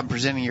great job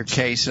presenting your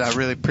case. I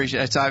really appreciate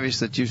it. It's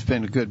obvious that you've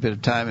spent a good bit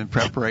of time in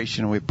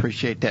preparation, and we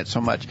appreciate that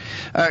so much.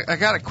 I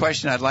got a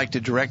question I'd like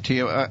to direct to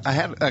you. I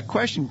had a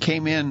question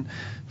came in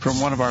from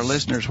one of our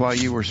listeners while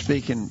you were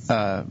speaking,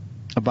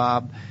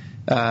 Bob,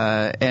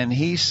 and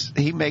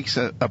he makes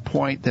a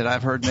point that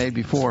I've heard made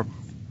before.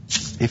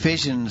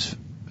 Ephesians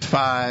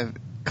 5,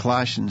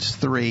 Colossians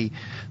 3,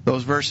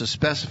 those verses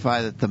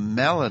specify that the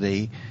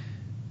melody,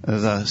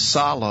 the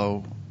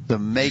solo, the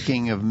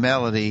making of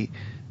melody,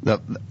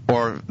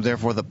 or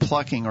therefore the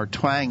plucking or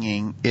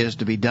twanging is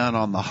to be done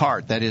on the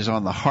heart. That is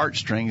on the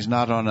heartstrings,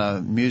 not on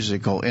a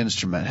musical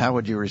instrument. How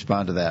would you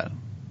respond to that?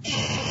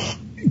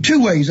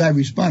 Two ways I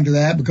respond to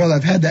that, because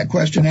I've had that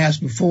question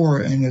asked before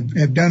and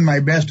have done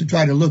my best to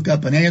try to look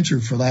up an answer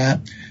for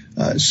that.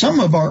 Some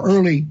of our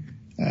early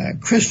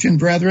Christian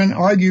brethren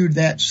argued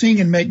that sing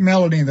and make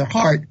melody in the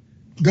heart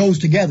goes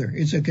together.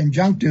 It's a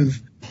conjunctive,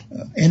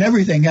 and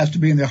everything has to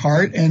be in the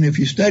heart. And if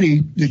you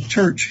study the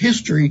church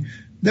history,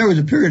 there was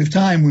a period of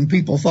time when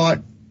people thought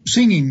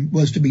singing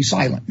was to be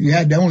silent. You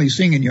had to only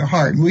sing in your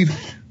heart. And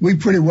we've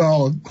pretty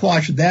well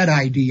quashed that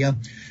idea.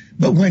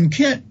 But when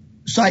Kent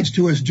cites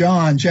to us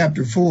John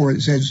chapter 4,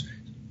 it says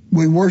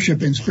we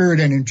worship in spirit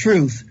and in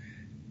truth.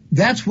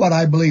 That's what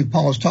I believe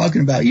Paul is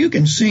talking about. You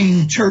can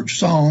sing church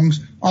songs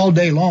all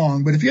day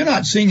long, but if you're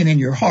not singing in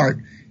your heart,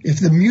 if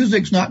the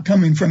music's not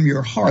coming from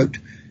your heart,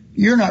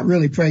 you're not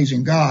really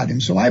praising God.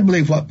 And so I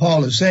believe what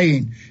Paul is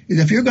saying is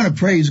if you're going to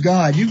praise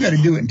God, you've got to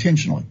do it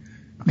intentionally.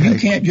 You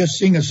can't just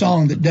sing a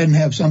song that doesn't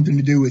have something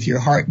to do with your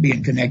heart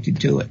being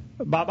connected to it.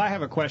 Bob, I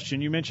have a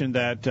question. You mentioned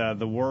that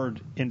the word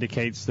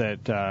indicates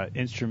that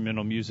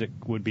instrumental music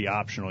would be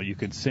optional. You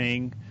could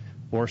sing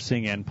or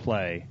sing and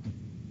play.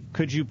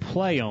 Could you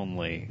play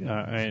only?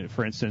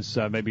 For instance,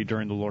 maybe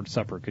during the Lord's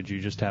Supper, could you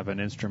just have an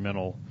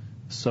instrumental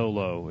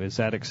solo? Is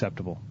that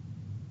acceptable?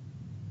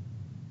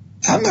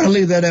 I'm going to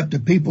leave that up to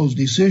people's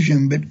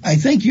decision, but I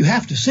think you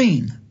have to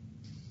sing.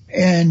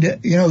 And,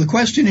 the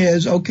question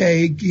is,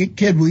 okay,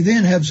 could we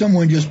then have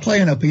someone just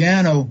playing a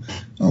piano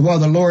while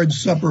the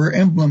Lord's Supper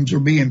emblems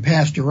are being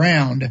passed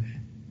around?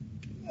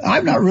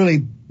 I've not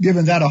really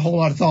given that a whole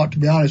lot of thought, to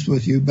be honest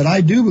with you, but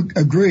I do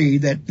agree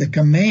that the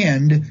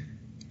command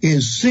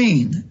is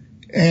sing.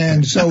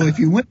 And so if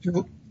you went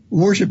to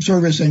worship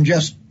service and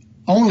just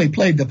only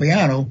played the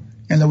piano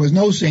and there was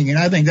no singing,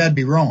 I think that'd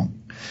be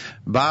wrong.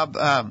 Bob,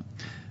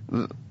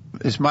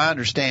 it's my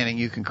understanding,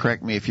 you can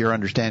correct me if your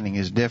understanding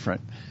is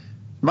different,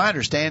 my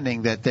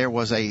understanding that there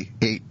was a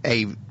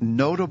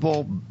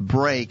notable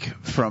break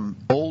from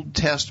Old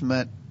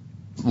Testament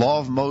Law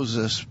of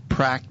Moses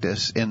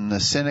practice in the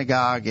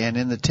synagogue and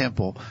in the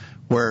temple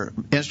where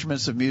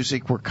instruments of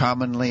music were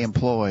commonly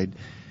employed.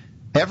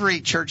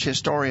 Every church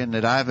historian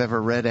that I've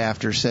ever read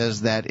after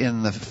says that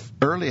in the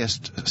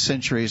earliest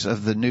centuries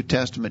of the New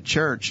Testament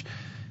church,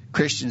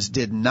 Christians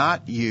did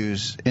not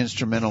use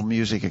instrumental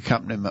music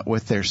accompaniment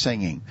with their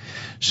singing.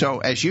 So,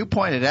 as you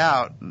pointed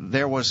out,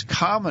 there was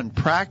common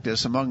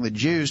practice among the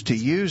Jews to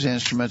use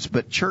instruments,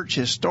 but church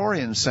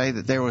historians say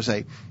that there was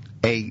an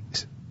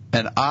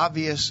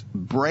obvious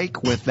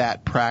break with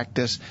that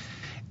practice,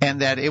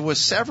 and that it was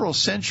several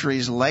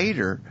centuries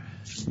later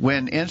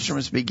when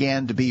instruments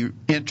began to be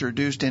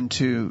introduced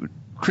into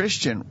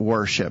Christian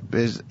worship.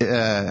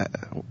 Now,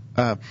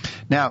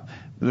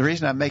 the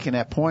reason I'm making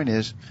that point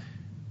is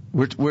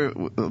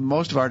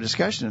most of our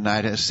discussion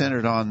tonight has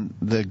centered on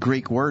the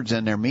Greek words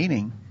and their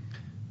meaning.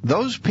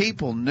 Those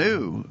people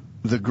knew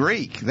the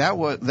Greek.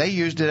 They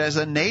used it as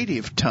a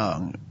native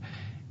tongue.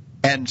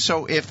 And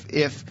so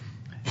if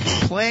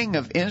playing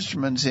of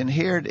instruments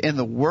inhered in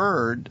the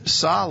word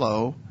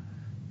solo,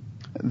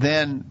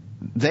 then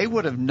they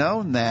would have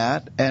known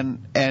that.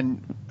 And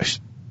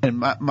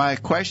my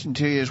question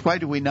to you is, why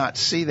do we not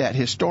see that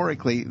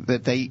historically,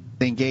 that they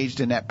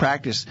engaged in that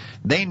practice?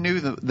 They knew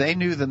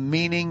the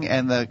meaning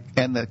and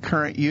the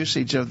current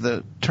usage of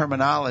the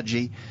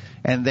terminology,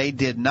 and they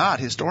did not.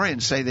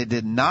 Historians say they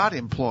did not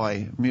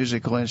employ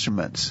musical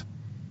instruments.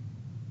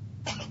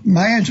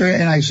 My answer,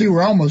 and I see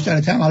we're almost out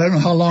of time. I don't know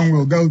how long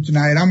we'll go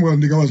tonight. I'm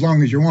willing to go as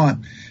long as you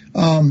want.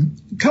 A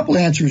couple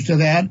answers to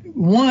that.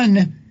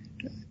 One,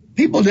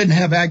 people didn't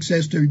have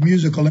access to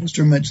musical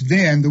instruments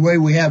then the way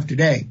we have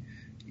today.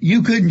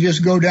 You couldn't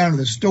just go down to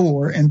the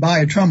store and buy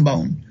a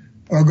trombone,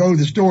 or go to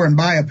the store and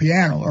buy a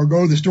piano, or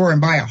go to the store and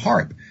buy a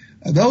harp.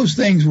 Those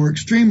things were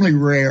extremely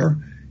rare,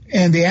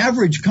 and the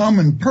average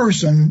common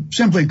person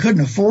simply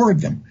couldn't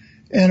afford them.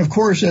 And of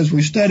course, as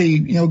we study,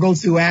 go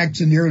through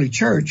Acts in the early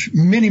church,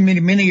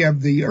 many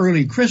of the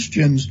early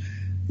Christians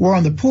were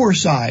on the poor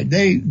side.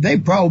 They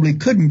probably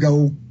couldn't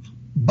go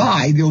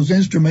buy those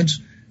instruments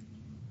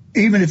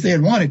even if they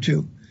had wanted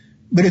to.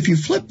 But if you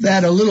flip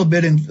that a little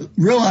bit and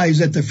realize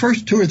that the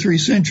first 2 or 3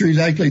 centuries,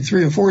 actually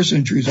 3 or 4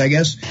 centuries, I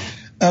guess,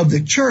 of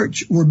the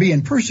church were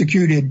being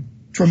persecuted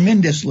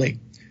tremendously.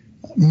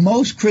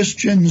 Most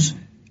Christians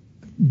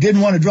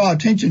didn't want to draw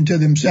attention to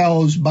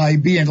themselves by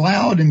being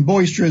loud and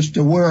boisterous,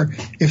 to where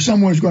if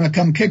someone was going to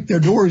come kick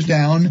their doors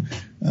down,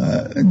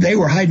 they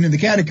were hiding in the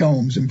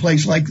catacombs and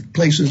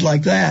places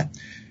like that.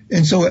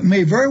 And so it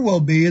may very well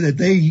be that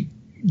they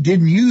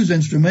didn't use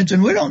instruments,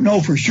 and we don't know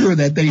for sure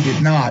that they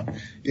did not.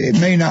 It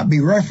may not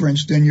be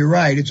referenced, and you're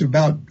right. It's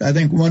about, I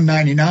think,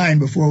 199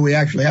 before we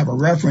actually have a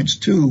reference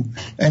to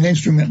an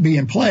instrument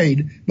being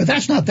played. But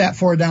that's not that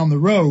far down the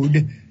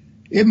road.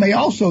 It may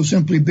also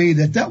simply be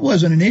that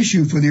wasn't an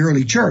issue for the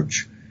early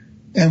church.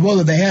 And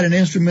whether they had an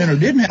instrument or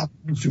didn't have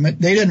an instrument,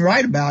 they didn't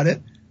write about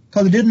it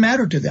because it didn't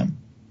matter to them.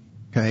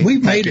 Okay.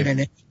 We've made it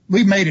an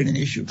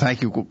issue.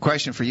 Thank you.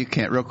 Question for you,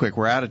 Kent, real quick.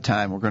 We're out of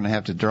time. We're going to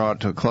have to draw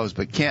it to a close.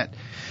 But Kent,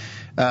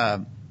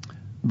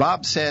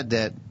 Bob said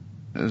that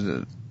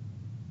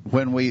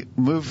when we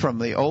move from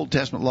the Old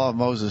Testament law of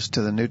Moses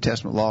to the New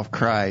Testament law of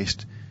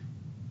Christ,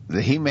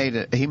 that he made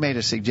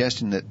a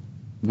suggestion that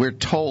we're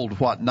told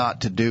what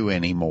not to do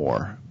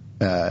anymore.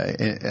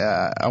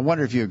 I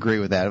wonder if you agree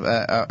with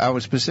that. I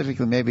would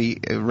specifically maybe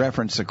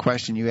reference the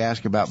question you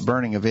asked about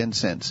burning of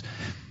incense.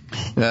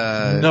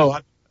 No,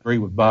 I agree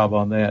with Bob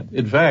on that.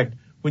 In fact,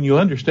 when you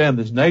understand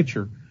this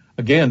nature,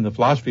 again, the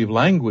philosophy of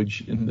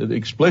language and the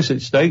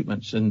explicit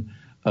statements and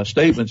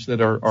statements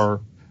that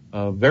are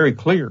very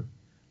clear,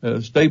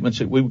 statements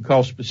that we would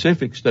call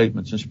specific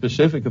statements and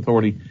specific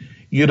authority,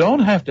 you don't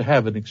have to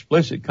have an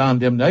explicit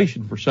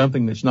condemnation for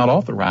something that's not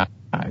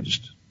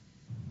authorized.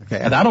 Okay.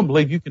 And I don't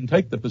believe you can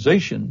take the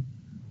position,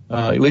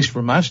 at least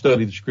from my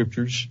study of the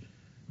Scriptures,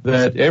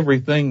 that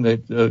everything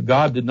that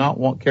God did not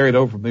want carried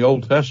over from the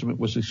Old Testament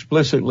was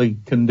explicitly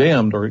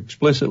condemned or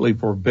explicitly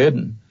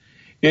forbidden.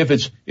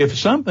 If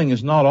something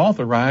is not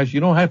authorized,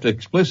 you don't have to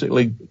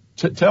explicitly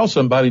tell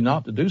somebody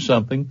not to do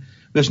something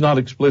that's not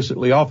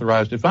explicitly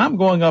authorized. If I'm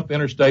going up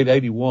Interstate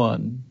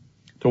 81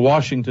 to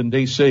Washington,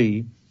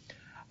 D.C.,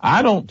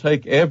 I don't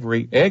take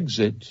every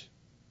exit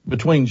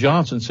between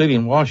Johnson City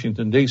and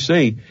Washington,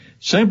 D.C.,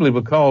 simply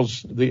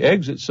because the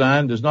exit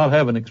sign does not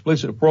have an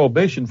explicit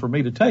prohibition for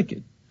me to take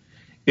it.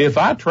 If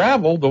I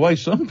travel the way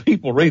some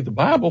people read the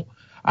Bible,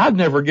 I'd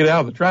never get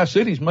out of the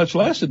Tri-Cities, much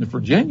less into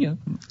Virginia.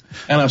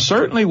 And I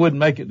certainly wouldn't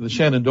make it to the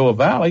Shenandoah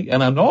Valley,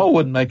 and I know I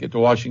wouldn't make it to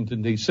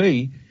Washington,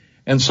 D.C.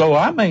 And so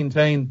I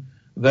maintain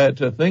that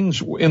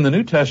things in the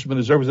New Testament,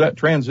 as there was that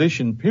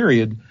transition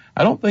period,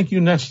 I don't think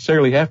you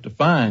necessarily have to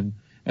find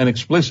an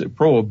explicit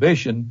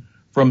prohibition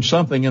from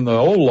something in the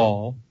old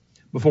law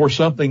before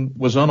something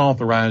was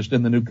unauthorized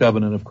in the new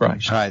covenant of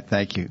Christ. All right,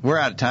 thank you. We're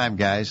out of time,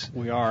 guys.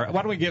 We are.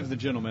 Why don't we give the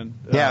gentleman...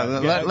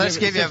 let's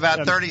give you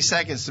about 30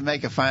 seconds to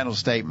make a final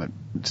statement.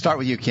 Start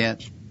with you,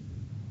 Kent.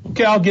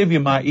 Okay, I'll give you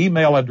my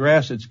email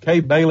address. It's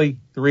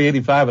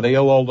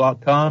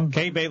kbailey385@aol.com.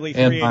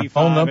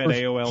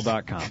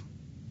 kbailey385@aol.com.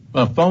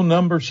 My phone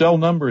number, cell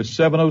number is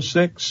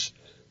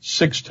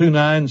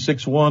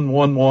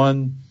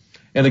 706-629-6111.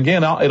 And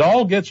again,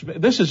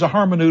 this is a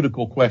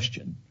hermeneutical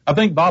question. I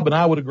think Bob and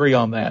I would agree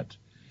on that.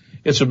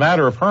 It's a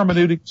matter of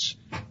hermeneutics,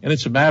 and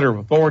it's a matter of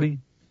authority,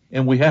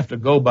 and we have to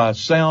go by a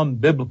sound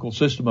biblical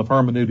system of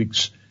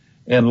hermeneutics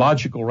and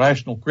logical,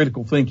 rational,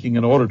 critical thinking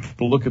in order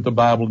to look at the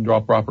Bible and draw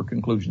proper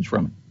conclusions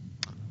from it.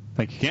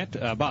 Thank you, Kent.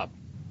 Bob.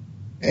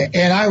 And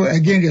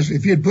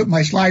if you'd put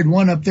my slide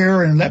 1 up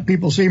there and let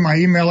people see my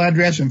email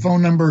address and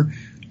phone number,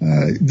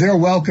 they're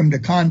welcome to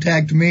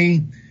contact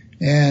me.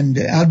 And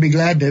I'd be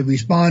glad to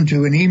respond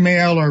to an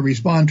email or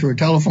respond to a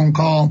telephone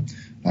call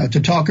to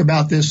talk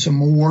about this some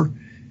more.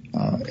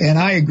 And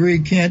I agree,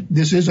 Kent,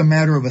 this is a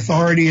matter of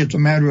authority. It's a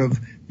matter of,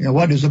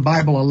 what does the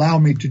Bible allow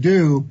me to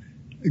do?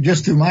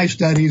 Just through my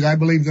studies, I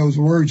believe those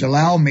words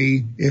allow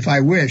me, if I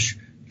wish,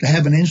 to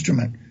have an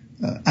instrument.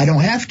 I don't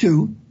have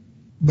to,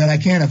 but I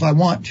can if I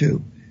want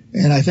to.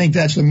 And I think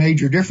that's the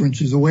major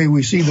difference, is the way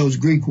we see those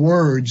Greek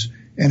words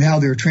and how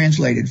they're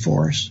translated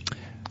for us.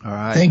 All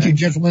right. Thank you,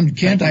 gentlemen.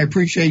 Kent, I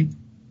appreciate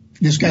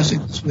discussing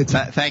this with you.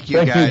 Thank you,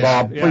 Thank guys. you,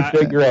 Bob.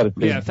 Appreciate your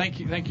attitude. Yeah,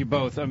 thank you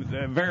both. A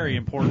very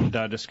important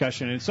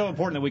discussion. It's so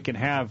important that we can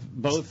have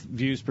both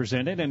views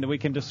presented and that we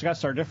can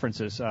discuss our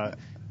differences.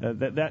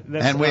 That's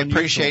and we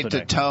appreciate today.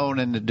 the tone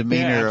and the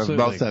demeanor of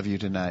both of you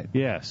tonight.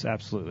 Yes,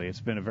 absolutely.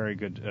 It's been a very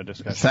good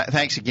discussion.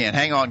 Thanks again.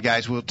 Hang on,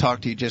 guys. We'll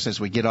talk to you just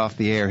as we get off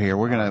the air here.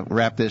 We're going to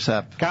wrap this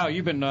up. Kyle,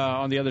 you've been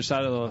on the other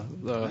side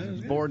of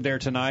the board there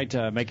tonight,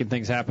 making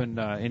things happen.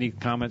 Any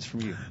comments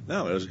from you?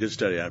 No, it was a good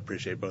study. I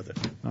appreciate both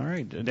of it. All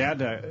right.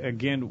 Dad,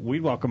 again, we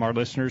welcome our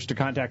listeners to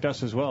contact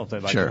us as well if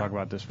they'd like to talk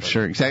about this further.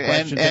 Sure,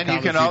 exactly. And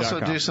you can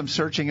also do some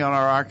searching on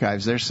our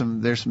archives. There's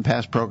some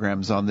past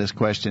programs on this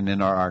question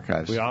in our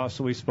archives.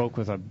 We spoke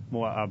with a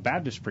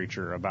Baptist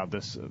preacher about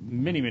this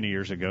many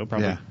years ago,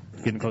 probably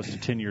getting close to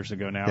 10 years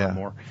ago now or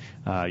more.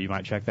 You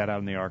might check that out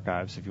in the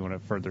archives if you want to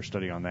further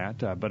study on that.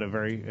 But a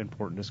very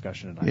important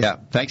discussion tonight. Yeah.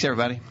 Thanks,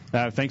 everybody.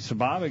 Thanks to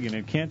Bob again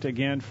and Kent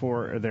again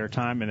for their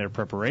time and their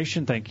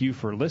preparation. Thank you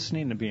for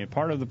listening and being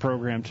part of the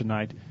program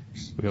tonight.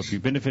 We hope you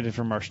benefited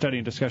from our study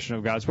and discussion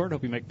of God's Word.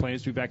 Hope you make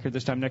plans to be back here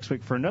this time next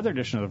week for another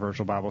edition of the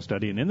Virtual Bible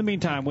Study. And in the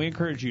meantime, we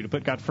encourage you to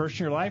put God first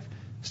in your life,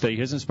 study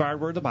His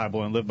inspired Word, the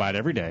Bible, and live by it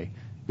every day.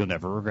 You'll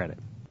never regret it.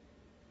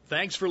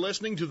 Thanks for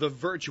listening to the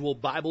Virtual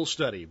Bible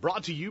Study,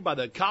 brought to you by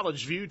the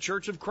College View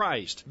Church of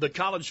Christ. The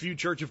College View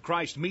Church of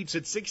Christ meets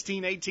at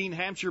 1618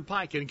 Hampshire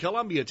Pike in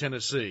Columbia,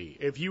 Tennessee.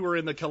 If you are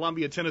in the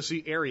Columbia,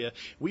 Tennessee area,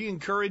 we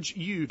encourage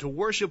you to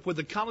worship with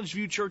the College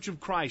View Church of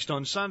Christ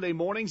on Sunday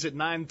mornings at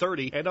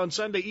 9:30 and on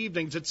Sunday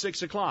evenings at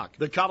 6 o'clock.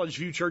 The College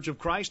View Church of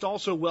Christ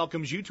also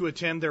welcomes you to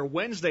attend their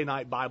Wednesday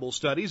night Bible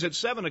studies at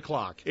 7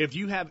 o'clock. If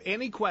you have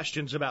any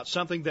questions about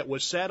something that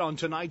was said on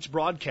tonight's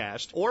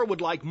broadcast or would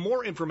like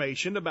more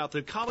information about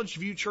the College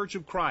View Church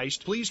of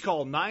Christ, please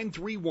call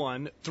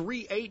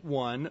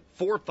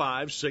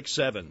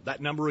 931-381-4567. That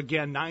number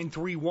again,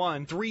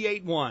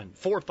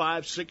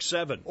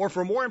 931-381-4567. Or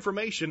for more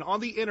information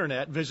on the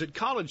internet, visit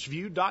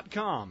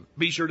collegeview.com.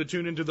 Be sure to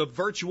tune into the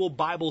Virtual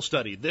Bible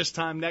Study this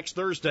time next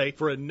Thursday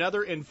for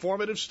another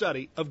informative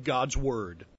study of God's Word.